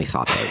smarter than we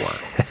thought they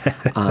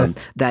were.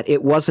 That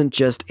it wasn't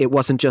just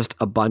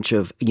a bunch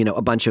of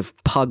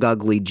pug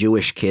ugly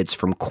Jewish kids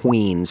from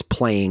Queens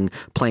playing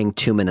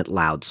 2-minute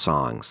loud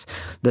songs.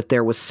 That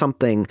there's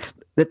something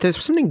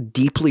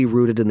deeply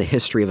rooted in the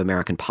history of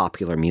American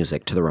popular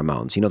music to the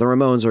Ramones. The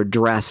Ramones are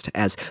dressed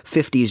as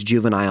 50s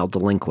juvenile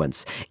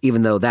delinquents,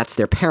 even though that's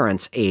their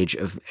parents' age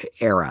of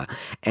era.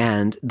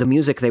 And the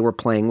music they were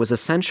playing was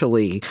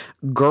essentially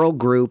girl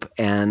group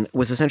and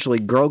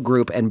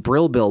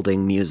brill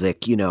building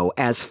music,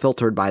 as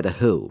filtered by the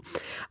Who.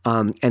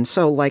 And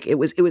so like it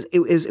was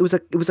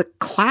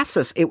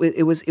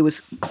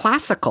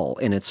classical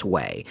in its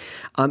way.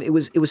 It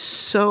was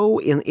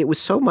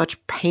so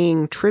much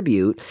paying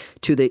tribute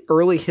to the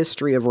early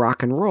history of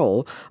rock and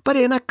roll, but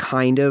in a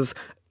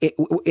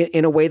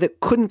way that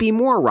couldn't be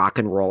more rock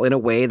and roll, in a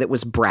way that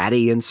was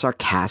bratty and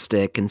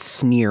sarcastic and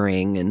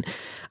sneering. And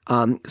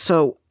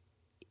so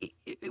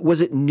was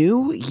it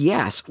new?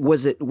 Yes.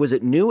 Was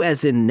it new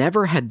as in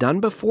never had done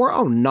before?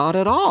 Oh, not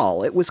at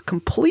all. It was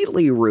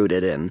completely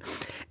rooted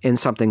in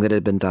something that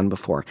had been done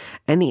before.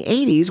 And the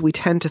 80s we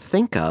tend to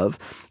think of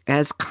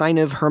as kind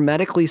of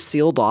hermetically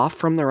sealed off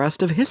from the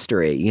rest of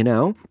history,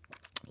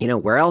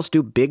 where else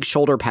do big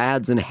shoulder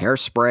pads and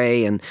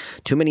hairspray and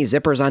too many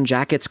zippers on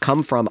jackets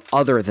come from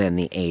other than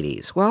the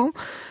 80s? Well,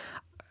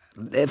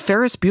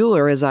 Ferris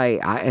Bueller,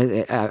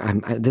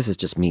 this is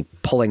just me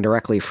pulling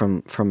directly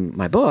from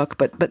my book,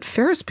 but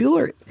Ferris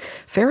Bueller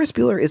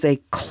is a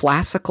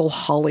classical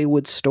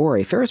Hollywood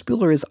story. Ferris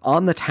Bueller is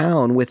on the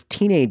town with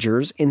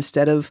teenagers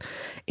instead of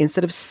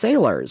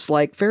sailors,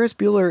 like Ferris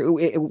Bueller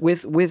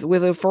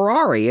with a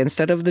Ferrari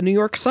instead of the New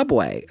York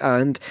subway.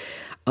 And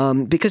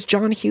because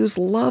John Hughes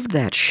loved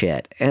that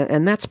shit.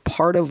 And that's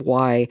part of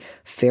why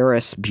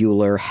Ferris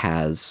Bueller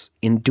has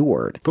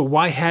endured. But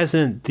why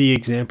hasn't the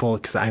example,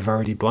 because I've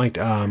already blanked,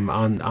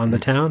 on the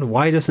town,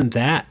 why doesn't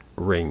that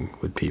ring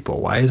with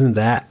people? Why isn't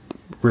that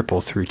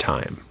ripple through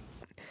time?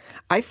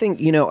 I think,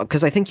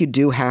 because I think you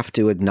do have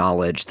to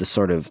acknowledge the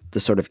sort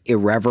of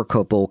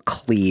irrevocable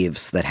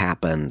cleaves that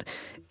happened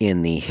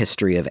in the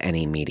history of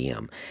any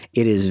medium.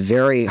 It is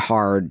very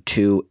hard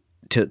to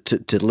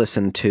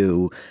listen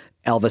to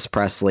Elvis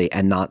Presley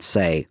and not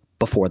say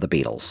before the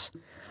Beatles.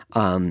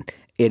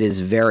 It is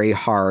very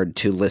hard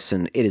to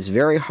listen. It is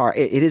very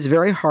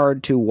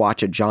hard to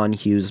watch a John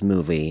Hughes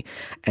movie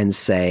and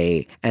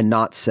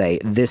not say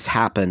this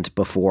happened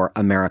before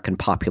American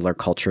popular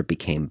culture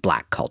became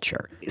black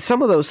culture.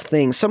 Some of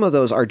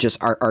those are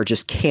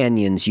just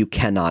canyons you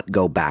cannot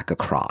go back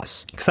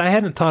across. Because I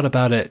hadn't thought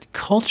about it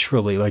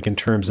culturally, like in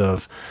terms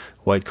of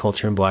white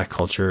culture and black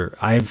culture.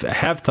 I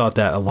have thought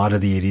that a lot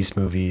of the 80s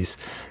movies,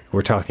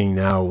 we're talking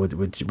now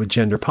with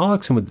gender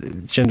politics and with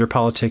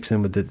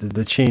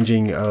the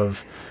changing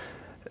of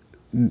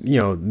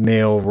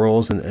male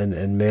roles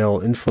and male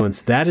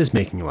influence, that is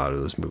making a lot of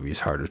those movies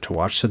harder to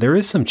watch. So there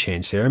is some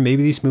change there.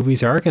 Maybe these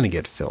movies are going to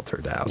get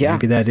filtered out. Yeah.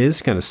 Maybe that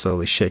is going to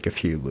slowly shake a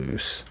few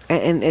loose.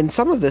 And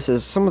some of this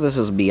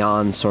is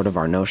beyond sort of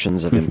our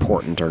notions of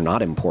important or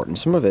not important.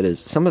 Some of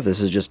this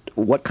is just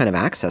what kind of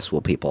access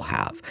will people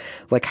have?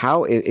 Like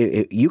how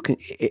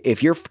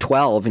if you're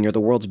 12 and you're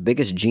the world's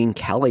biggest Gene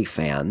Kelly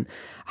fan,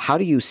 how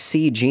do you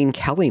see Gene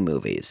Kelly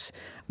movies?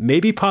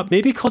 Maybe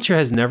culture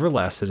has never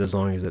lasted as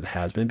long as it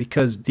has been,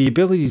 because the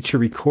ability to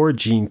record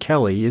Gene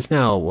Kelly is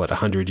now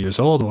 100 years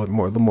old, or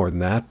more than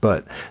that.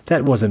 But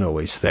that wasn't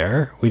always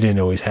there. We didn't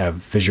always have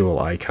visual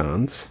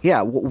icons.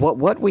 Yeah,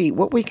 what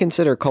we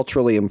consider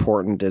culturally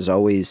important is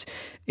always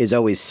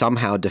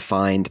somehow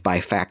defined by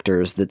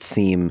factors that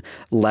seem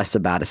less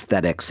about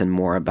aesthetics and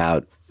more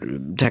about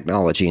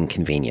technology and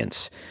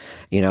convenience.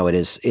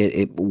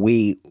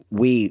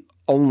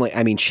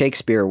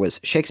 Shakespeare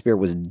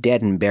was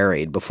dead and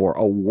buried before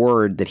a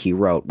word that he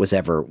wrote was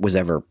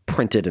ever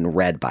printed and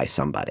read by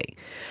somebody.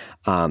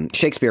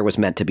 Shakespeare was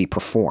meant to be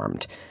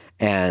performed,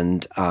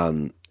 and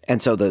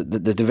so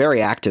the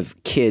very act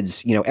of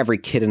kids, every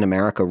kid in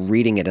America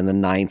reading it in the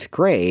 9th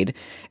grade,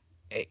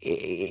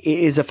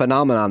 is a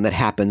phenomenon that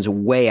happens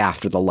way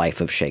after the life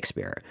of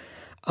Shakespeare.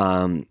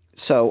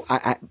 So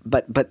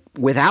but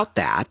without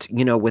that,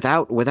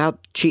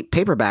 without cheap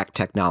paperback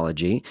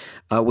technology,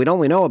 we'd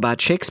only know about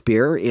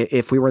Shakespeare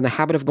if we were in the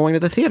habit of going to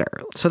the theater.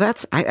 So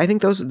I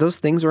think those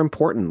things are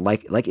important.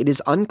 Like it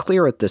is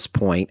unclear at this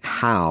point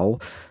how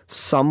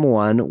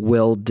someone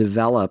will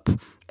develop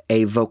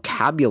a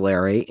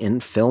vocabulary in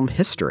film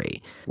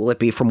history. Will it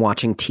be from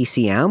watching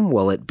TCM?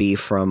 Will it be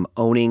from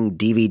owning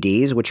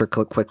DVDs, which are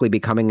quickly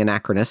becoming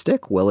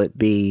anachronistic? Will it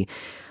be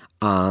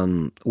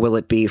from,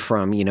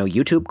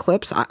 YouTube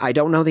clips? I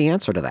don't know the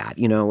answer to that.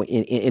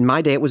 In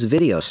my day, it was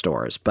video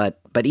stores, but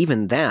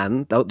even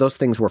then, those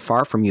things were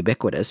far from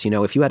ubiquitous.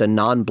 If you had a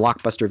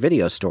non-Blockbuster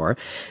video store,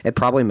 it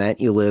probably meant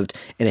you lived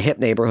in a hip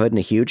neighborhood in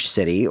a huge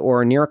city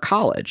or near a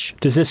college.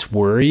 Does this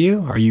worry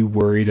you? Are you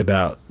worried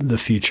about the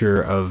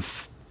future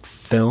of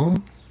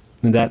film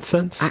in that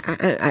sense?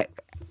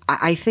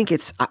 I think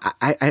it's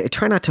I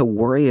try not to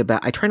worry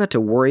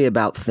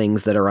about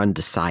things that are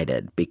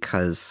undecided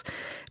because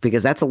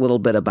that's a little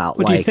bit about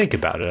what do you think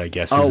about it, I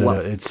guess?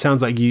 It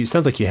sounds like you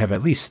have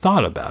at least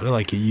thought about it,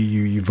 like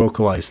you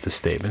vocalized the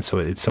statement, so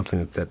it's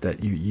something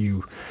that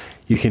you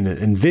can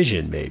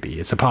envision. Maybe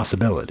it's a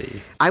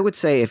possibility. I would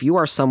say if you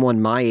are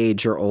someone my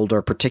age or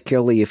older,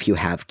 particularly if you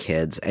have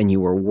kids and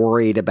you are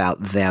worried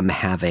about them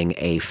having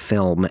a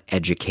film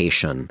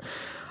education,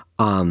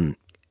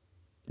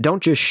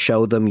 don't just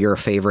show them your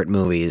favorite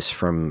movies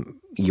from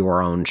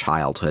your own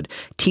childhood.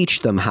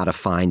 Teach them how to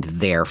find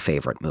their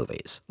favorite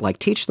movies. Like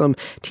teach them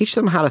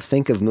how to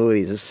think of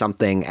movies as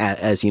something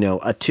as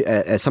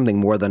something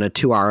more than a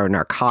 2-hour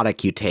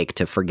narcotic you take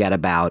to forget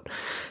about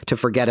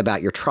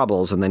your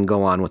troubles and then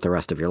go on with the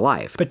rest of your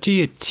life. But do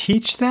you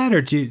teach that,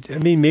 or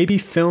maybe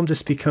film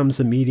just becomes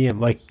a medium?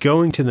 Like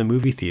going to the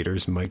movie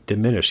theaters might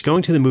diminish.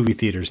 Going to the movie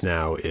theaters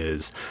now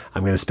is,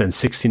 I'm going to spend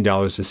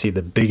 $16 to see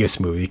the biggest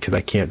movie because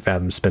I can't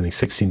fathom spending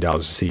 $16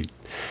 to see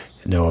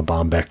Noah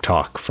Baumbach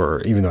talk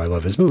even though I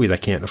love his movies, I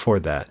can't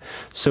afford that.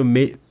 So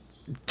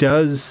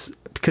because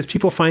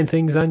people find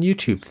things on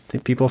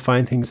YouTube, people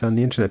find things on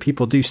the internet,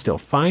 people do still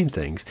find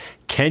things.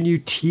 Can you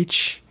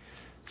teach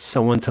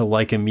someone to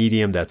like a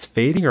medium that's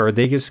fading, or are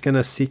they just going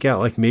to seek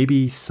out like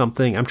maybe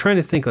something? I'm trying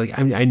to think, like,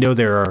 I know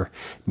there are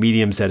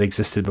mediums that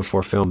existed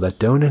before film that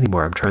don't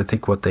anymore. I'm trying to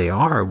think what they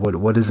are.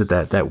 What is it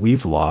that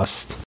we've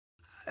lost?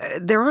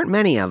 There aren't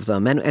many of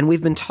them, and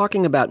we've been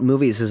talking about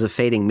movies as a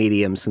fading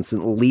medium since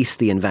at least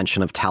the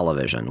invention of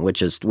television,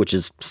 which is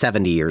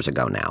 70 years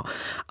ago now.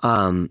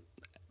 The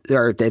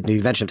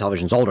invention of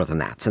television is older than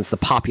that, since the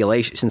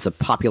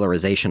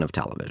popularization of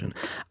television.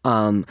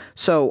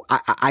 So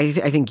I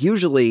think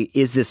usually,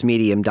 is this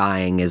medium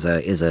dying? Is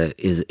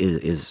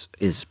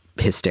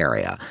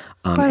hysteria.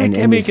 But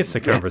it gets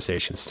the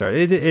conversation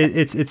started.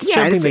 It's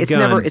jumping the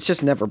gun.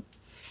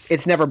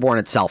 It's never borne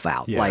itself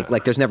out. Yeah.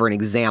 Like there's never an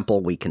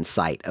example we can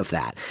cite of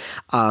that.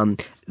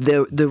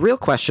 The real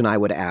question I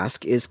would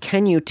ask is,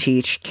 can you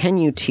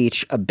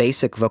teach a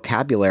basic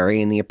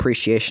vocabulary in the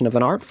appreciation of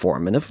an art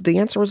form? And if the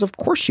answer is of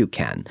course you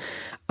can.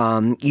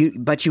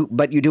 But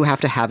you do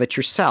have to have it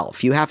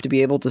yourself. You have to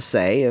be able to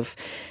say if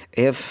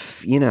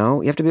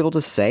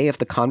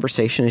the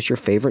conversation is your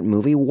favorite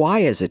movie, why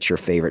is it your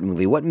favorite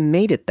movie? What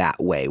made it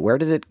that way? Where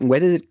did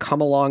it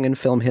come along in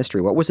film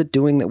history? What was it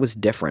doing that was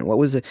different?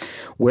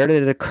 Where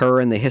did it occur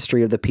in the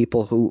history of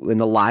in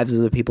the lives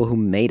of the people who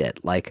made it?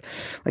 Like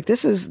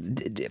this is,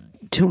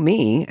 to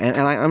me, and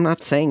I'm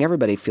not saying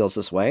everybody feels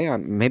this way.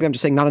 Maybe I'm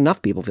just saying not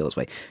enough people feel this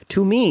way.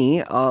 To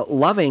me,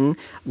 loving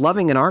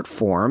an art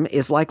form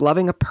is like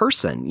loving a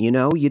person.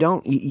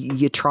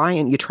 You try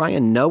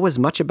and know as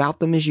much about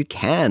them as you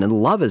can and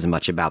love as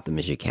much about them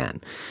as you can.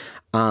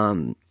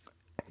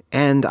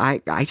 And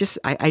I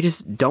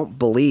just don't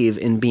believe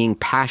in being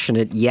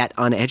passionate yet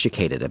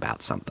uneducated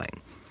about something.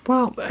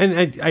 Well,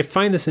 and I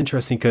find this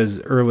interesting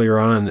because earlier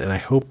on, and I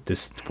hope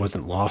this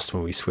wasn't lost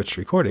when we switched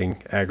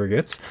recording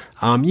aggregates,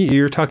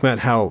 you were talking about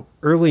how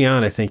early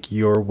on, I think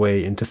your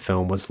way into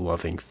film was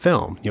loving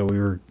film. We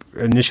were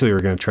going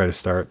to try to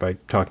start by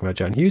talking about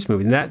John Hughes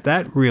movies. And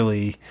that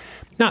really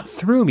not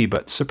threw me,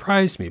 but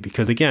surprised me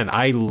because, again,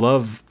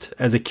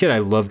 as a kid, I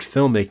loved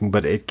filmmaking,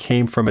 but it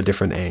came from a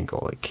different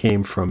angle. It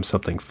came from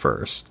something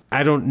first.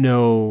 I don't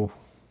know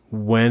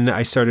when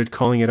I started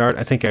calling it art.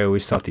 I think I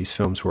always thought these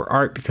films were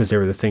art because they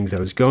were the things I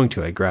was going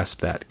to. I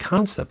grasped that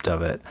concept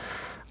of it.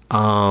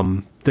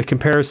 The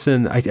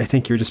comparison, I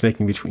think you're just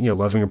making between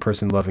loving a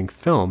person, loving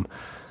film.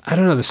 I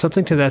don't know. There's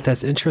something to that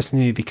that's interesting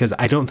to me because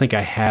I don't think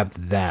I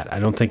have that. I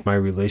don't think my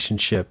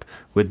relationship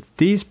with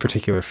these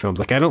particular films,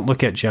 like I don't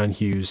look at John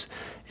Hughes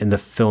in the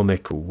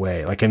filmic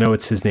way. Like I know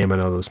it's his name on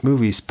all those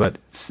movies, but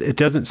it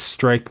doesn't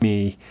strike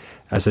me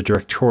as a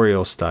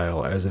directorial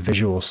style, as a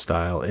visual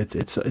style.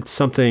 It's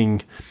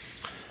something.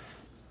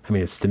 I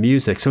mean, it's the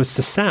music, so it's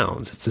the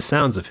sounds. It's the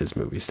sounds of his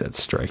movies that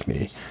strike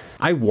me.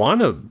 I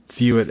want to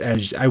view it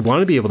as I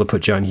want to be able to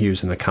put John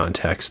Hughes in the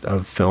context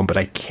of film, but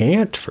I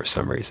can't for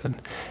some reason.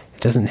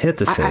 It doesn't hit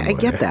the same way. I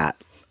get that.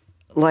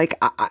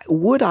 Like,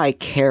 would I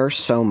care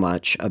so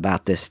much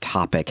about this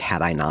topic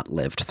had I not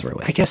lived through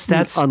it? I guess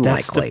that's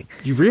unlikely.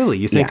 You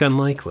think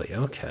unlikely?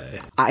 Okay.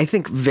 I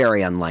think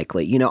very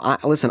unlikely.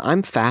 Listen,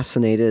 I'm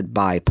fascinated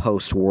by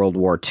post-World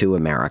War II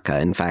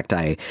America. In fact,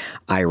 I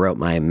wrote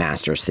my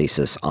master's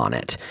thesis on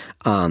it,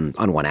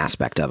 on one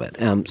aspect of it.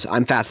 So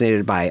I'm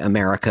fascinated by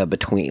America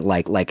between,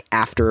 like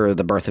after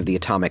the birth of the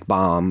atomic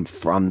bomb,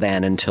 from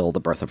then until the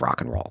birth of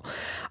rock and roll.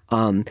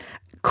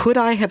 Could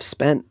I have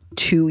spent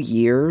 2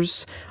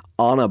 years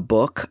on a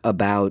book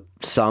about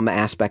some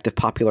aspect of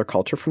popular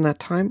culture from that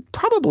time?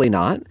 Probably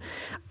not.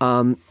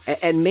 And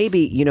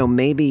maybe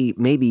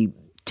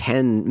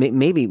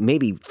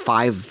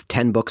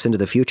 5-10 books into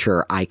the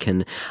future, I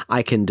can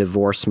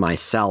divorce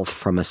myself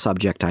from a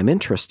subject I'm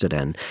interested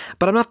in,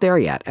 but I'm not there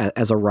yet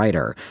as a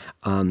writer.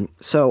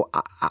 So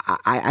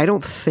I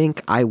don't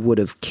think I would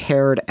have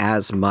cared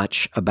as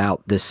much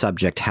about this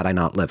subject had I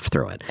not lived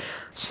through it.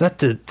 So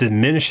that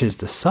diminishes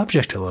the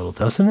subject a little,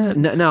 doesn't it?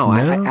 No.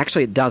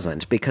 Actually it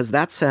doesn't, because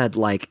that said,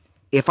 like,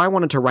 if I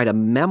wanted to write a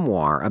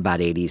memoir about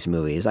 80s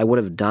movies, I would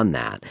have done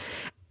that.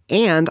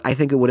 And I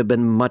think it would have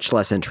been much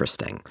less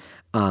interesting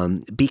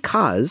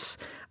because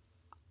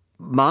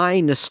my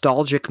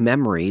nostalgic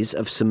memories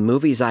of some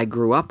movies I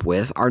grew up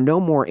with are no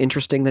more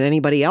interesting than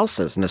anybody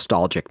else's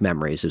nostalgic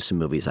memories of some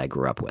movies I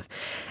grew up with.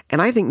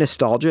 And I think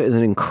nostalgia is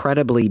an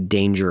incredibly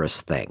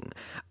dangerous thing.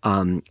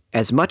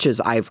 As much as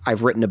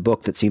I've written a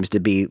book that seems to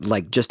be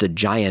like just a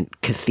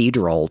giant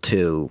cathedral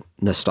to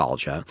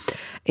nostalgia.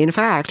 In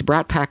fact,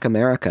 Brat Pack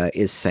America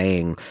is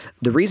saying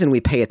the reason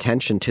we pay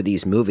attention to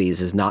these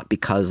movies is not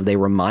because they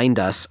remind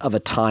us of a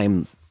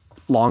time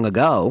long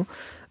ago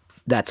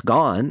that's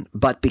gone,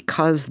 but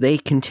because they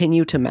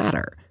continue to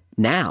matter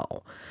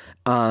now.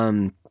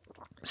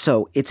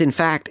 So it's in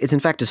fact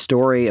a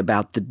story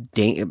about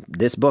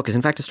this book is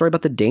in fact a story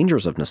about the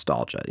dangers of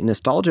nostalgia.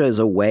 Nostalgia is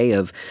a way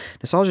of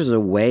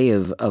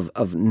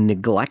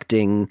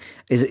neglecting,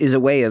 is a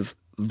way of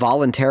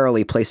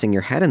voluntarily placing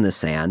your head in the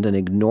sand and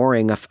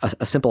ignoring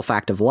a simple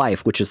fact of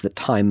life, which is that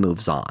time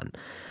moves on.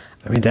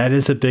 I mean, that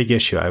is a big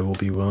issue. I will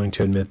be willing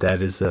to admit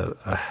that is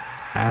a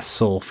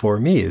hassle for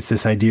me, is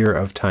this idea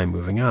of time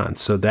moving on.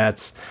 So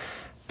it's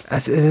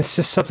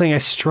just something I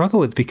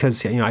struggle with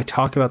because, I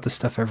talk about this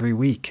stuff every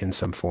week in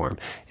some form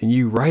and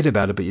you write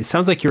about it, but it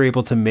sounds like you're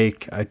able to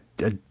make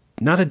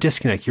not a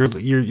disconnect. You're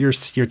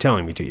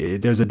telling me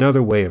there's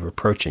another way of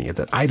approaching it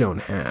that I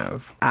don't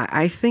have.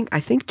 I think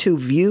to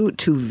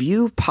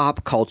view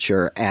pop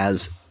culture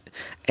as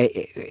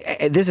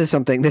this is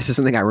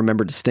something I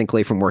remember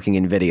distinctly from working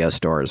in video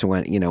stores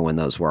when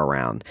those were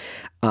around.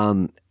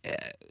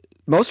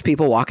 Most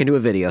people walk into a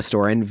video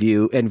store and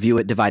view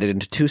it divided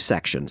into two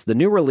sections: the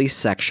new release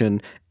section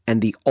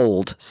and the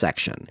old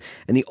section.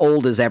 And the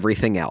old is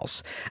everything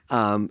else.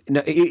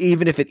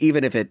 Even if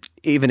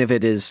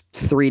it is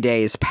 3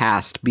 days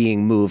past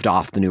being moved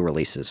off the new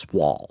releases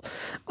wall.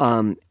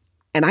 And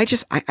I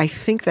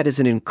think that is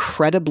an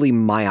incredibly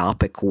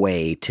myopic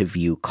way to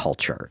view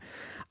culture.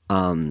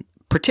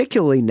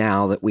 Particularly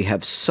now that we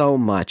have so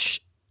much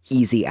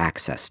easy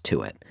access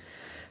to it.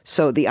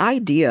 So the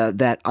idea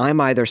that I'm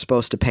either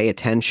supposed to pay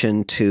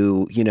attention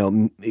to,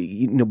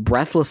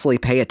 breathlessly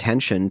pay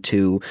attention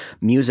to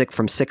music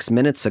from 6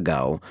 minutes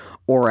ago,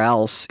 or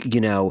else,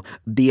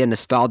 be a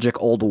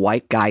nostalgic old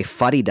white guy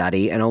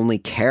fuddy-duddy and only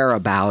care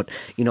about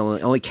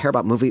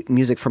movie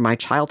music from my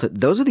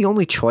childhood. Those are the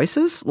only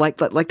choices? Like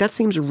that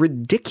seems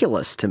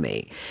ridiculous to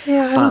me.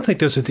 Yeah, I don't think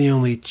those are the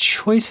only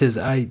choices.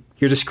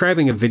 You're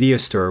describing a video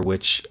store,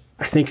 which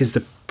I think is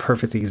the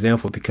perfect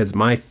example because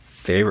my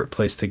favorite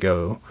place to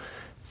go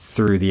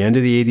through the end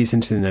of the 80s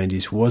into the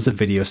 90s was a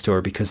video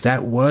store because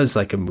that was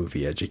like a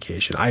movie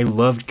education. I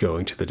loved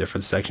going to the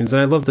different sections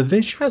and I loved the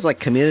visual. It was like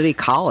community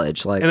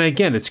college. And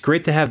again, it's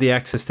great to have the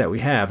access that we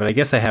have. And I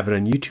guess I have it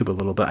on YouTube a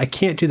little bit. I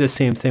can't do the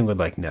same thing with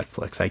like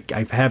Netflix.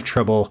 I have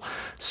trouble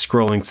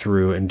scrolling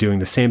through and doing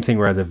the same thing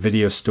where at the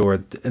video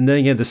store. And then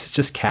again, this is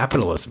just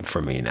capitalism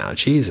for me now.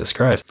 Jesus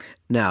Christ.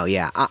 No,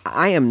 yeah.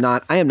 I am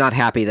not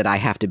happy that I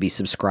have to be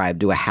subscribed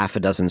to a half a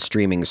dozen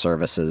streaming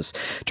services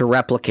to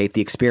replicate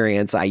the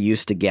experience I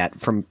used to get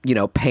from,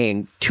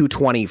 paying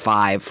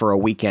 $2.25 for a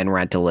weekend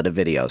rental at a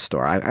video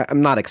store.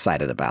 I'm not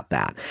excited about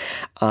that.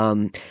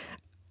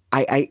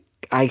 I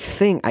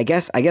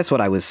guess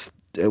what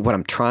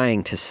I'm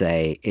trying to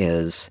say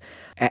is,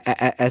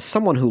 as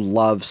someone who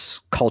loves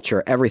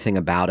culture, everything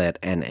about it,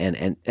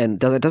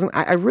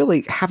 I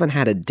really haven't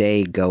had a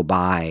day go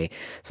by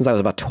since I was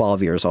about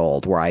 12 years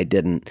old where I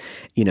didn't,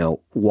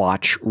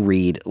 watch,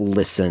 read,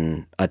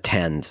 listen,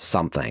 attend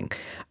something.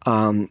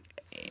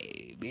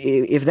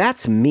 If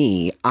that's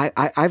me,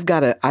 I've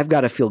got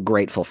to feel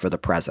grateful for the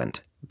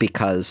present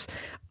because,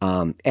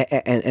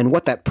 and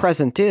what that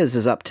present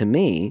is up to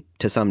me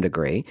to some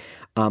degree.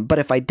 But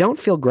if I don't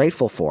feel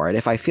grateful for it,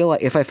 if I feel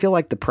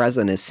like the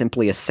present is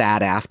simply a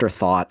sad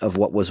afterthought of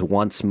what was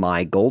once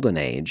my golden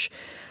age,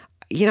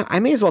 I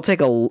may as well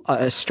take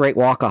a straight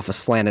walk off a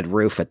slanted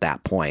roof at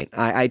that point.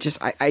 I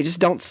just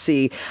don't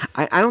see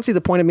I don't see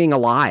the point of being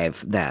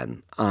alive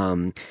then,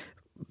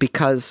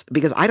 because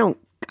I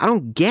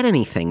don't get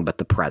anything but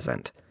the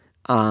present.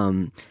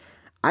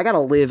 I gotta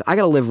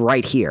live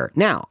right here.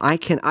 Now, I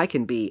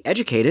can be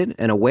educated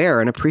and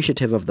aware and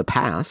appreciative of the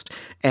past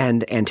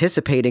and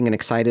anticipating and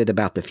excited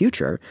about the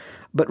future,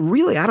 but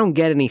really I don't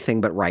get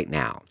anything but right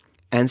now.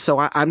 And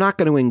so I'm not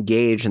going to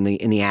engage in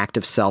the act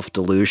of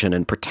self-delusion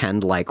and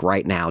pretend like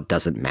right now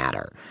doesn't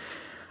matter.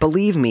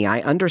 Believe me, I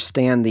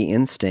understand the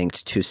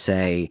instinct to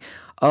say,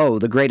 oh,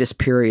 the greatest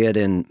period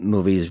in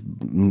movies,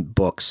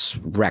 books,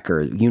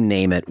 record, you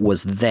name it,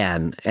 was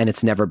then, and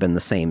it's never been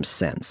the same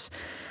since.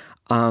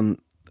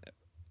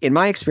 In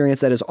my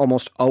experience, that is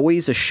almost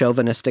always a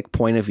chauvinistic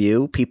point of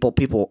view.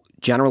 People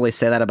generally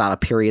say that about a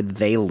period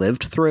they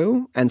lived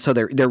through, and so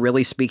they're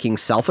really speaking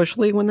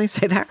selfishly when they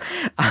say that.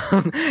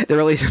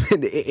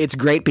 It's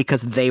great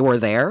because they were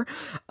there,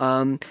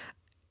 and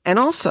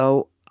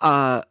also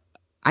I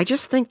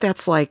just think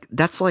that's like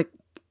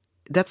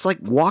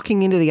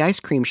walking into the ice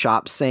cream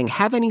shop saying,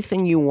 have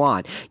anything you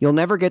want. You'll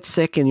never get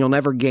sick and you'll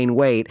never gain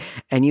weight.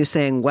 And you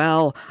saying,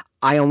 well,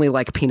 I only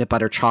like peanut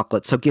butter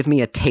chocolate, so give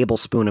me a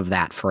tablespoon of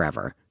that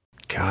forever.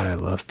 God, I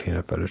love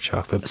peanut butter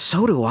chocolate.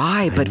 So do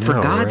I, but for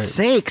God's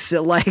sakes,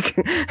 like...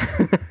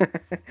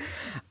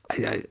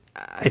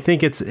 I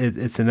think it's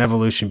an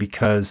evolution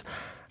because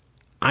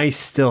I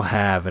still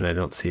have, and I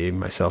don't see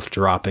myself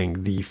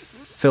dropping, the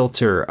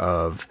filter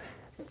of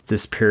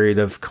this period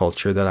of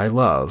culture that I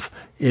love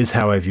is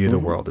how I view the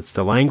world. It's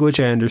the language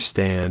I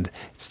understand.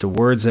 It's the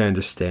words I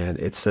understand.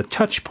 It's a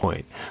touch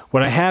point.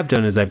 What I have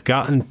done is I've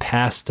gotten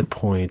past the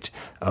point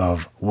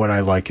of what I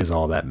like is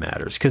all that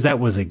matters, because that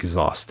was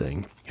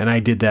exhausting. And I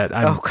did that.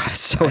 Oh God,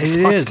 it's so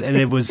exhausting. It is, and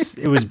it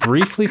was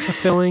briefly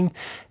fulfilling.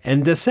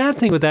 And the sad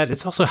thing with that,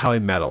 it's also how I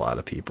met a lot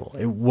of people.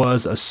 It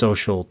was a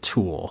social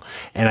tool,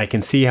 and I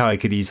can see how I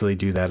could easily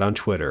do that on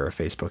Twitter or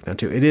Facebook now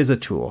too. It is a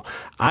tool.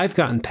 I've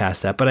gotten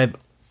past that, but I've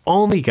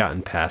only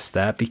gotten past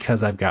that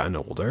because I've gotten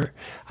older.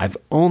 I've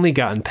only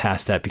gotten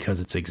past that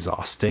because it's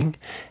exhausting.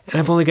 And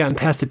I've only gotten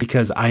past it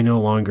because I no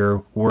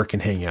longer work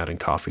and hang out in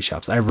coffee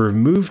shops. I've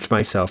removed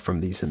myself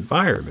from these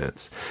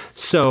environments.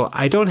 So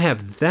I don't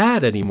have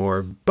that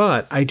anymore,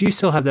 but I do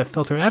still have that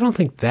filter. And I don't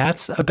think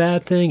that's a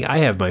bad thing. I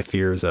have my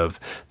fears of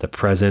the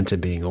present and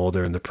being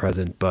older in the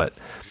present, but...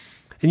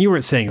 And you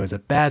weren't saying it was a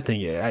bad thing.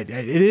 It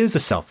is a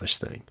selfish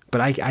thing, but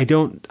I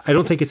don't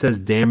think it's as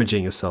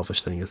damaging a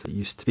selfish thing as it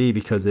used to be,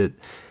 because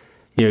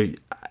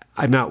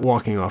I'm not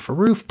walking off a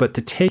roof, but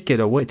to take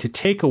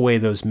away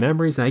those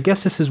memories. And I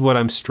guess this is what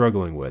I'm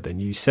struggling with.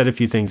 And you said a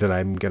few things that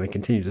I'm going to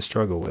continue to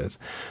struggle with.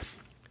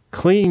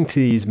 Clinging to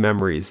these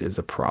memories is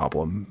a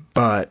problem,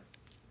 but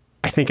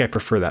I think I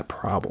prefer that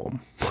problem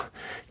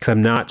because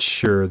I'm not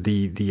sure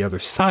the other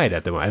side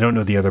at the moment. I don't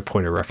know the other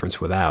point of reference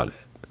without it.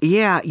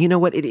 Yeah, you know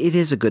what? It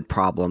is a good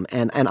problem,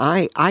 and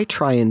I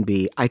try and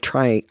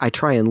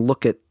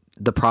look at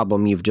the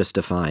problem you've just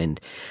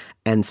defined,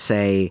 and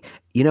say,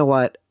 you know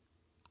what?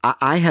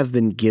 I have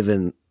been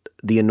given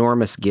the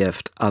enormous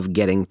gift of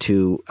getting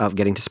to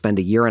spend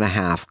a year and a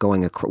half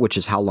which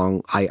is how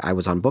long I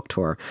was on book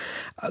tour,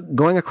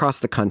 going across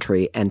the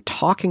country and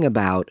talking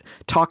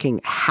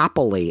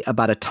happily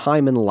about a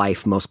time in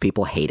life most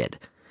people hated.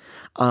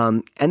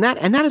 And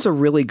that is a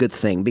really good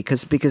thing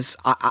because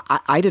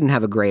I didn't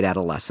have a great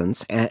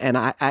adolescence, and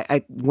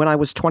I when I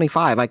was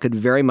 25, I could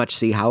very much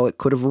see how it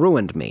could have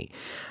ruined me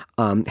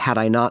had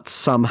I not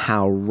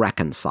somehow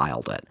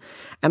reconciled it.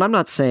 And I'm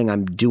not saying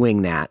I'm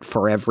doing that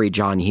for every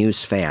John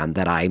Hughes fan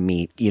that I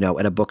meet,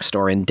 at a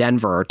bookstore in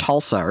Denver or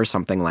Tulsa or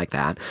something like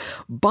that,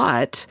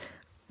 but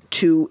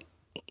to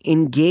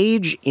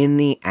engage in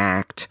the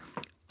act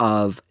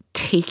of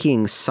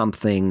taking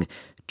something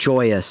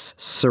joyous,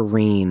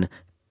 serene,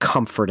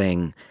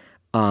 comforting,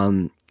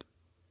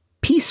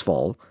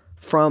 peaceful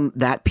from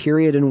that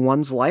period in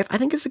one's life, I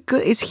think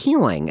is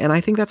healing, and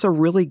I think that's a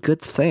really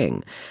good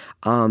thing.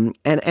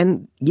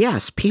 And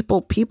yes,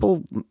 people,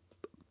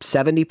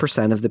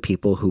 70% of the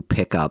people who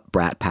pick up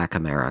Brat Pack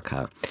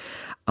America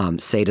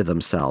say to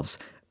themselves,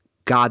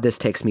 "God, this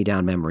takes me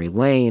down memory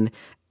lane,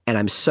 and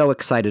I'm so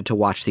excited to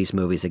watch these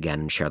movies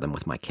again and share them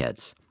with my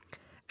kids."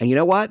 And you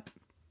know what?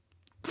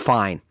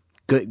 Fine,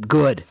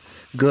 good.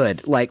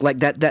 Like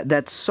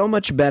that's so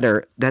much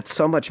better. That's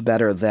so much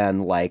better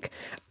than like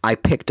I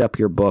picked up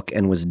your book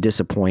and was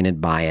disappointed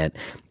by it,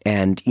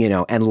 and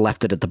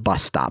left it at the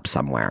bus stop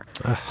somewhere.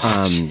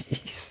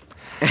 Jeez.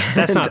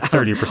 That's not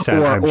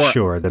 30%. I'm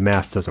sure the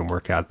math doesn't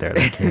work out there.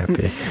 That can't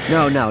be.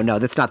 No.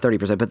 That's not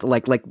 30%. But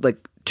like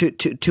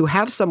to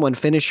have someone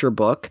finish your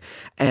book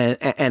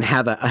and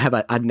have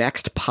a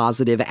next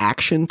positive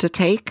action to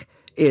take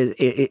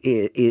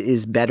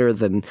is better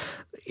than.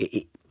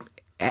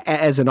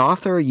 As an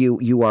author, you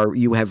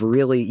have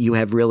really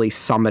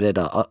summited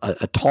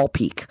a tall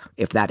peak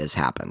if that has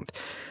happened,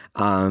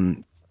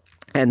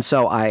 and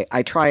so I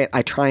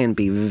try and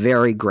be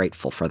very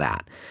grateful for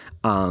that.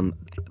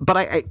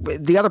 But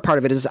the other part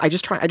of it is I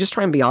just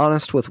try and be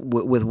honest with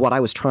what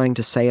I was trying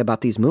to say about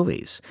these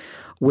movies,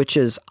 which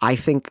is I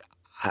think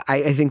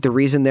the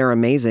reason they're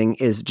amazing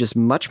is just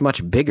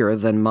much bigger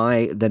than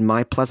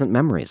my pleasant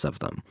memories of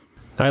them.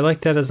 I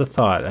like that as a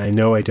thought. I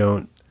know I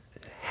don't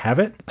have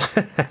it.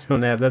 I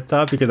don't have that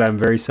thought because I'm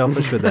very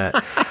selfish with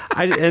that.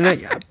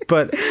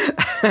 But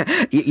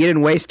you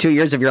didn't waste 2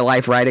 years of your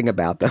life writing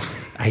about them.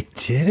 I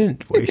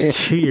didn't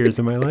waste 2 years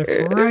of my life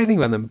writing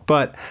about them.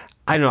 But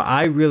I know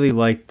I really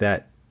like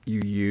that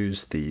you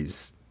use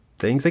these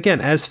things again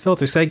as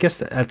filters. I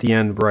guess at the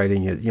end,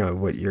 writing is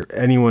what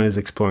anyone is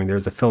exploring.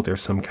 There's a filter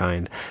of some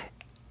kind.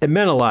 It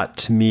meant a lot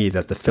to me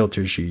that the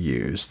filters you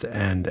used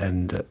and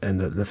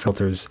the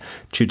filters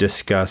to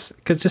discuss,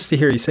 because just to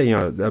hear you say,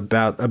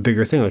 about a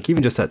bigger thing, like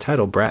even just that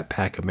title, Brat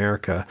Pack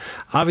America,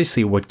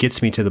 obviously what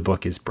gets me to the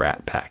book is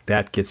Brat Pack.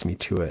 That gets me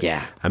to it.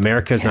 Yeah.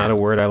 America is not a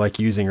word I like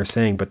using or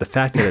saying, but the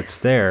fact that it's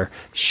there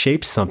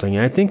shapes something.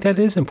 And I think that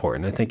is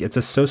important. I think it's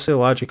a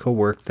sociological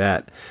work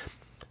that,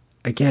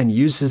 again,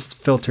 uses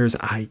filters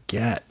I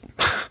get.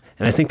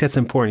 And I think that's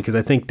important because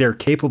I think they're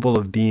capable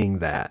of being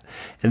that.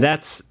 And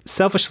that's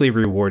selfishly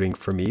rewarding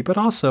for me, but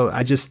also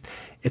I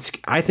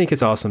think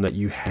it's awesome that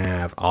you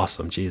have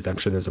awesome. Geez, I'm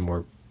sure there's a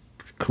more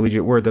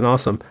collegiate word than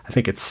awesome. I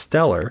think it's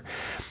stellar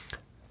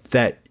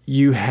that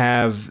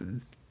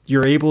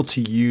you're able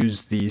to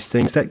use these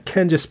things that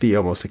can just be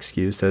almost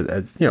excused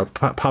as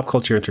pop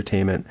culture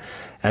entertainment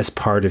as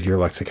part of your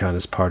lexicon,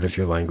 as part of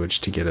your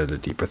language to get at a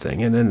deeper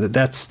thing. And then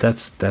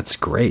that's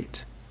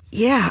great.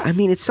 Yeah, I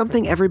mean, it's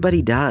something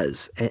everybody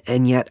does,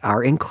 and yet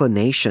our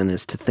inclination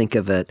is to think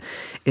of it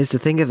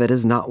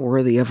as not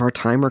worthy of our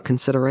time or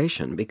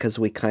consideration, because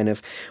we kind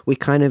of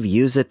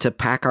use it to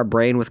pack our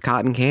brain with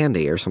cotton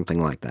candy or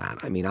something like that.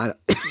 I mean,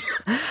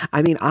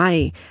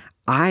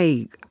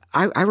 I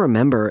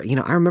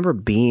remember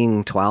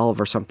being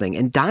 12 or something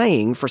and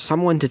dying for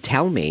someone to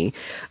tell me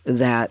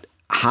that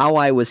how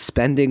I was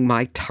spending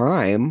my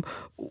time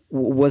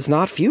was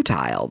not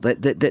futile,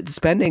 that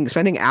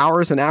spending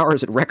hours and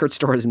hours at record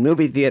stores and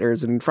movie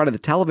theaters and in front of the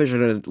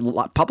television and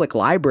public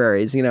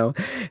libraries,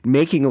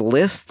 making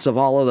lists of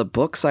all of the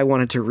books I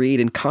wanted to read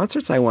and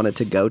concerts I wanted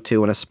to go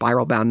to in a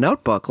spiral bound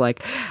notebook.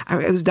 Like,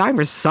 I was dying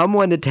for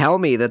someone to tell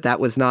me that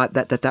was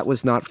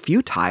not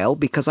futile,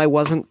 because I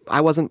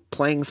wasn't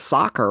playing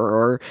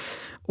soccer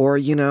or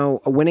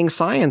winning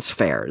science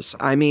fairs.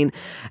 I mean,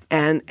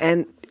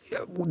 and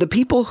the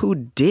people who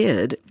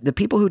did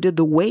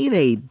the way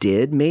they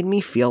did made me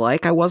feel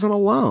like I wasn't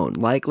alone.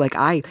 Like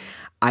I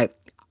am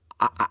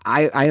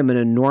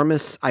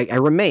I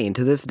remain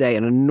to this day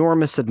an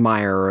enormous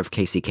admirer of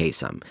Casey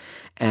Kasem,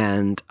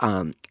 and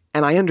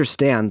I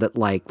understand that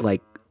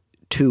like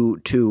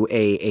to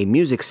a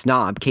music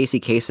snob,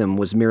 Casey Kasem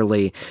was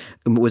merely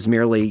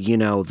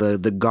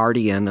the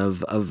guardian of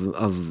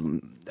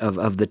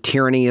the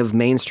tyranny of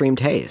mainstream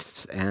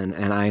tastes,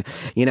 and I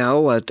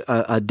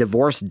a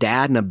divorced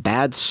dad in a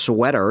bad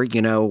sweater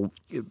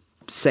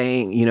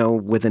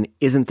saying with an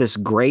 "isn't this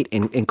great"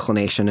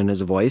 inclination in his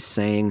voice,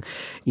 saying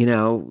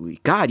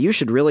God, you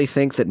should really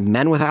think that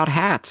men without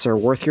hats are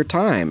worth your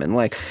time, and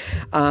like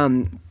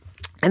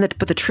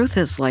but the truth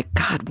is, like,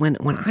 God, when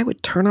I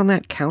would turn on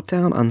that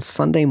countdown on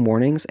Sunday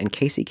mornings and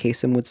Casey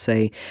Kasem would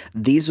say,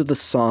 these are the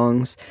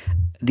songs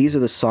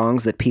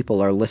that people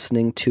are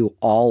listening to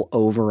all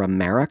over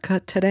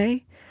America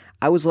today,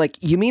 I was like,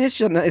 you mean it's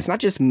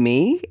not just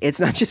me? It's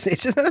not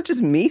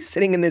just me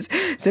sitting in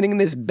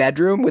this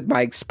bedroom with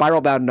my spiral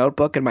bound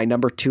notebook and my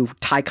number 2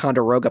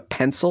 Ticonderoga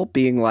pencil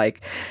being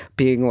like,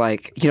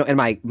 and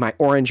my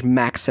orange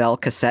Maxell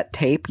cassette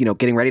tape,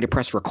 getting ready to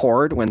press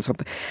record when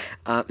something.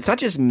 It's not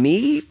just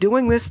me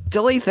doing this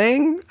silly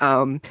thing.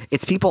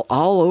 It's people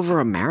all over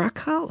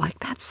America. Like,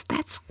 that's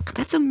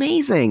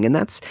amazing, and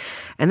that's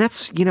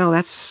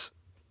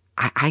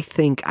I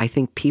think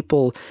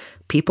people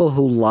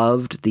who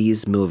loved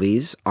these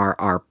movies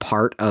are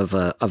part of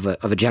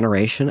a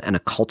generation and a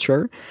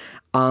culture,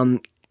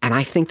 and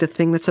I think the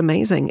thing that's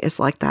amazing is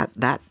like that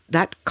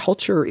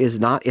culture is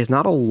not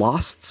a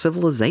lost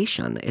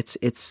civilization. It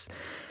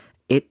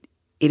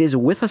is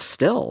with us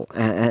still,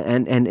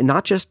 and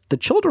not just the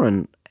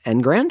children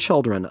and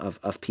grandchildren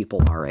of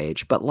people our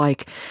age, but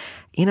like.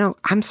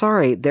 I'm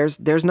sorry,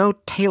 there's no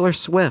Taylor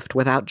Swift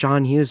without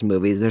John Hughes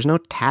movies. There's no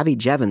Tabby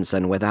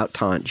Jevinson without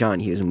John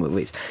Hughes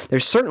movies.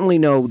 There's certainly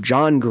no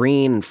John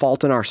Green and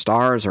Fault in Our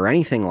Stars or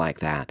anything like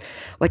that.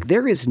 Like,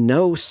 there is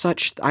no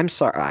such – I'm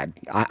sorry,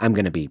 I'm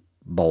going to be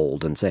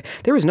bold and say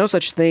there is no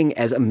such thing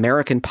as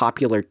American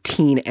popular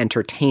teen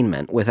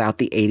entertainment without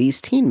the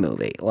 80s teen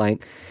movie.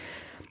 Like,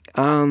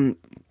 and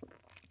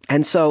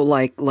so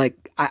like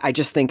I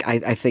just think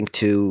I think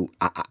too –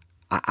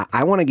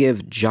 I want to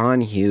give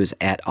John Hughes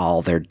et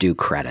al. Their due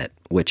credit,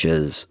 which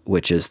is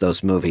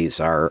those movies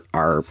are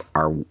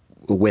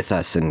with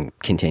us and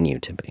continue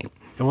to be.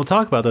 And we'll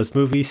talk about those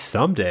movies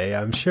someday,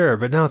 I'm sure.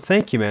 But no,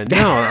 thank you, man.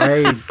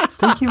 No,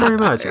 thank you very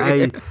much.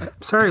 I'm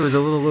sorry it was a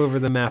little over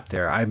the map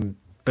there.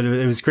 But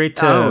it was great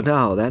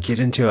to get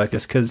into it like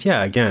this because,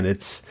 yeah, again,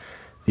 these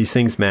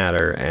things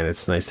matter, and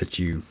it's nice that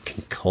you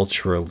can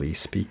culturally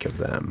speak of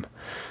them.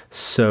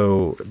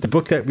 So the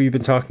book that we've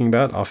been talking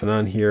about off and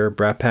on here,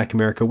 Brat Pack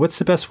America, what's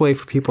the best way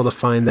for people to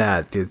find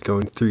that?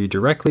 Going through you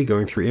directly,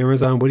 going through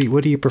Amazon? What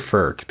do you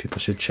prefer? 'Cause people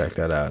should check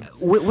that out.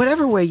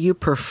 Whatever way you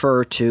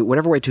prefer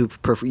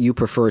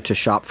to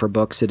shop for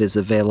books, it is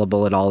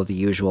available at all of the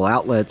usual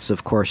outlets.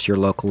 Of course, your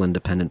local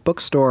independent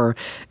bookstore.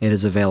 It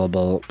is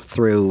available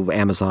through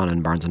Amazon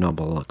and Barnes &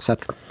 Noble,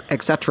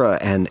 etc.,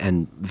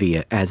 and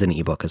via as an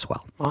ebook as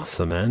well.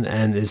 Awesome, man.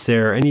 And is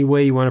there any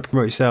way you want to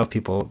promote yourself?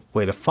 People,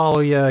 way to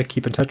follow you,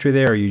 keep in touch with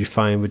you, or are you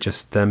fine with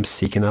just them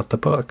seeking out the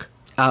book?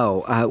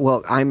 Well,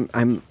 I'm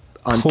on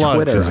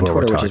Plugs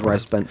Twitter, which is where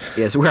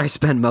I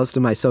spend most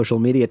of my social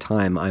media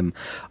time. I'm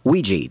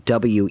Weegee,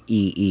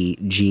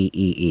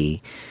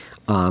 Weeegee.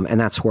 And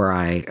that's where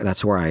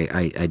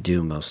I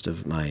do most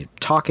of my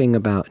talking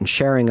about and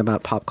sharing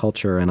about pop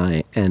culture,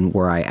 and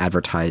where I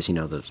advertise,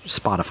 the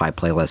Spotify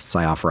playlists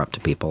I offer up to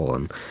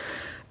people,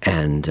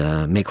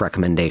 and make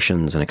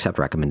recommendations and accept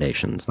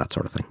recommendations, that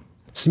sort of thing.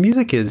 So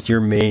music is your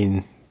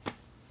main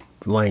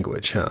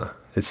language, huh?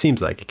 It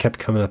seems like it kept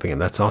coming up again.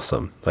 That's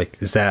awesome. Like,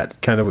 is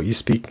that kind of what you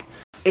speak?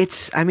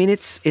 It's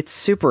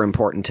super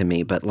important to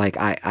me, but like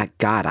I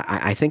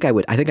think I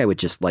would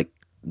just like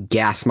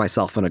gas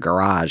myself in a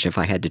garage if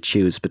I had to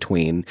choose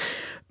between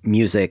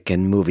music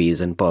and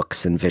movies and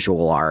books and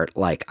visual art.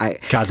 Like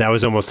God, that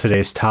was almost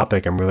today's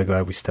topic. I'm really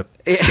glad we steered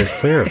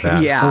clear of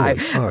that. Yeah,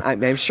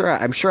 I'm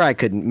sure I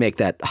could make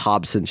that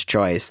Hobson's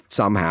choice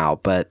somehow,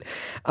 but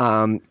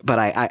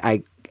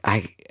I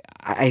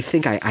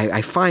think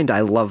I find I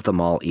love them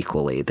all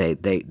equally.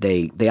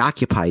 They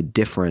occupy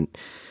different,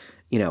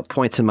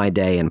 points in my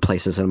day and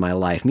places in my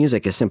life.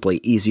 Music is simply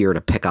easier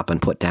to pick up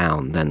and put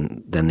down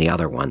than the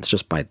other ones,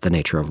 just by the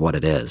nature of what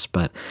it is.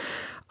 But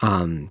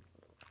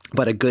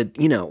a good,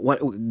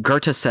 what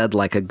Goethe said,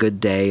 like a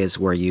good day is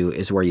where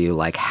you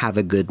like have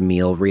a good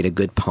meal, read a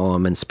good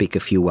poem, and speak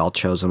a few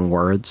well-chosen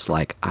words.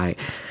 Like I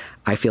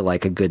feel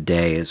like a good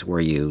day is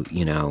where you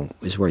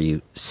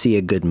see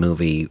a good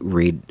movie,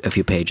 read a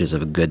few pages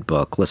of a good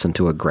book, listen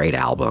to a great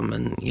album,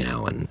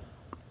 and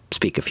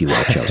speak a few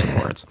well-chosen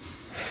words.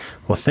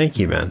 Well, thank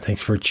you, man.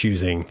 Thanks for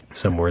choosing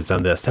some words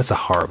on this. That's a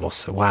horrible.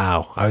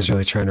 Wow. I was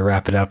really trying to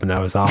wrap it up and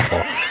that was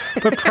awful.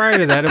 But prior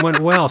to that, it went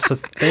well. So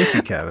thank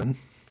you, Kevin.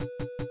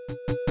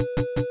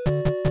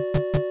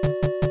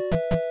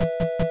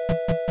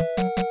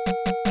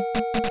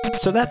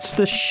 So that's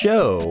the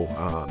show,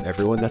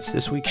 everyone. That's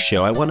this week's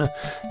show. I want to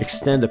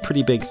extend a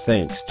pretty big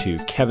thanks to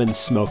Kevin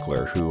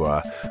Smokler, who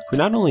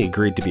not only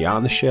agreed to be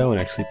on the show and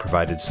actually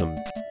provided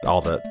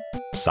all the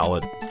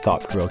solid,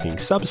 thought-provoking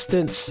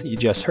substance you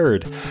just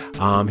heard.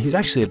 He was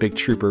actually a big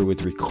trooper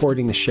with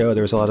recording the show.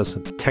 There was a lot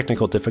of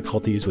technical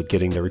difficulties with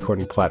getting the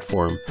recording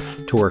platform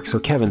to work. So,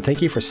 Kevin,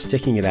 thank you for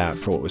sticking it out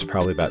for what was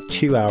probably about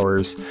 2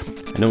 hours.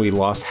 I know we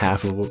lost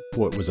half of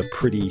what was a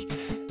pretty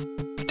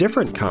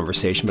different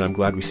conversation, but I'm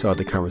glad we saw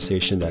the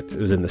conversation that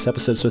was in this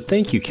episode. So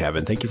thank you,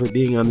 Kevin. Thank you for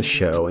being on the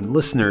show. And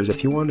listeners,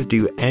 if you want to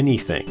do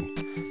anything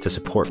to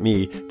support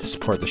me, to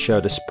support the show,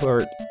 to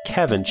support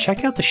Kevin,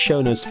 check out the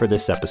show notes for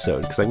this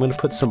episode, because I'm going to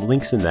put some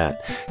links in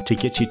that to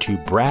get you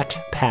to Brat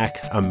Pack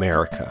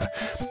America.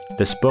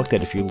 This book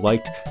that if you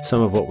liked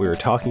some of what we were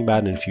talking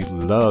about, and if you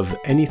love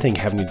anything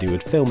having to do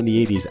with film in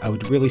the 80s, I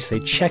would really say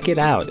check it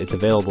out. It's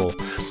available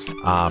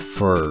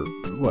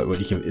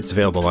it's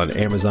available on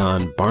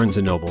Amazon, Barnes &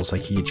 Nobles,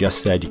 like he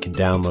just said. You can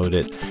download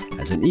it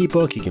as an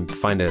ebook. You can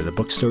find it at a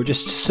bookstore.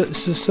 Just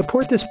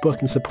support this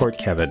book and support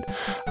Kevin,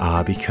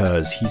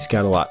 because he's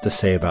got a lot to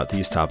say about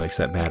these topics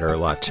that matter a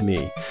lot to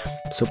me.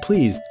 So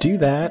please do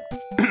that.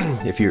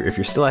 If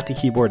you're still at the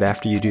keyboard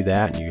after you do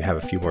that and you have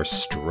a few more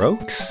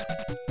strokes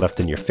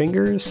left in your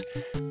fingers,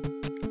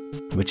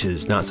 which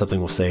is not something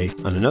we'll say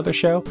on another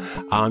show,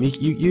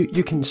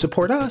 you can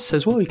support us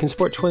as well. You can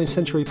support 20th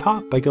Century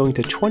Pop by going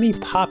to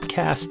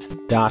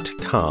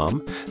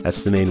 20popcast.com.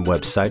 That's the main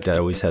website that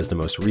always has the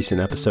most recent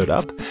episode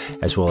up,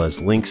 as well as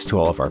links to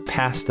all of our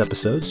past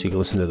episodes, so you can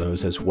listen to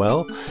those as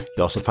well.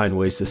 You'll also find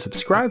ways to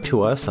subscribe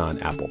to us on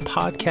Apple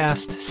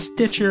Podcast,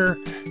 Stitcher,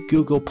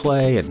 Google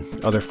Play,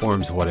 and other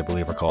forms of what I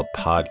believe are called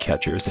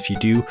podcatchers. If you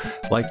do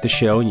like the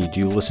show and you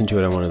do listen to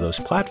it on one of those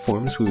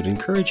platforms, we would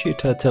encourage you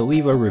to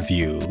leave a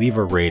review, leave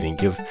a rating,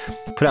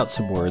 put out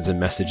some words and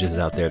messages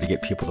out there to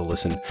get people to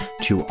listen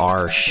to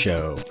our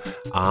show.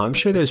 I'm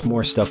sure there's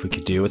more stuff we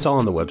could do. It's all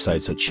on the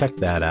website, so check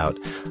that out.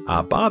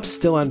 Bob's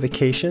still on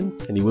vacation,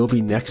 and he will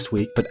be next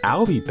week, but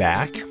I'll be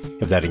back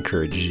if that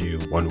encourages you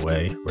one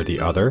way or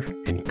the other.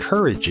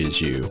 Encourages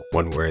you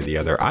one way or the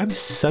other. I'm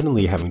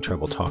suddenly having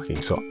trouble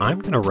talking, so I'm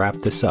going to wrap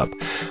this up.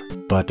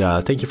 But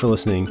thank you for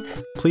listening.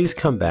 Please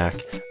come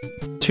back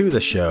to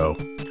the show,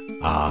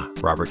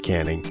 Robert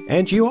Canning,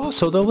 and you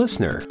also, the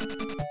listener,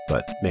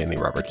 but mainly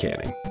Robert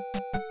Canning.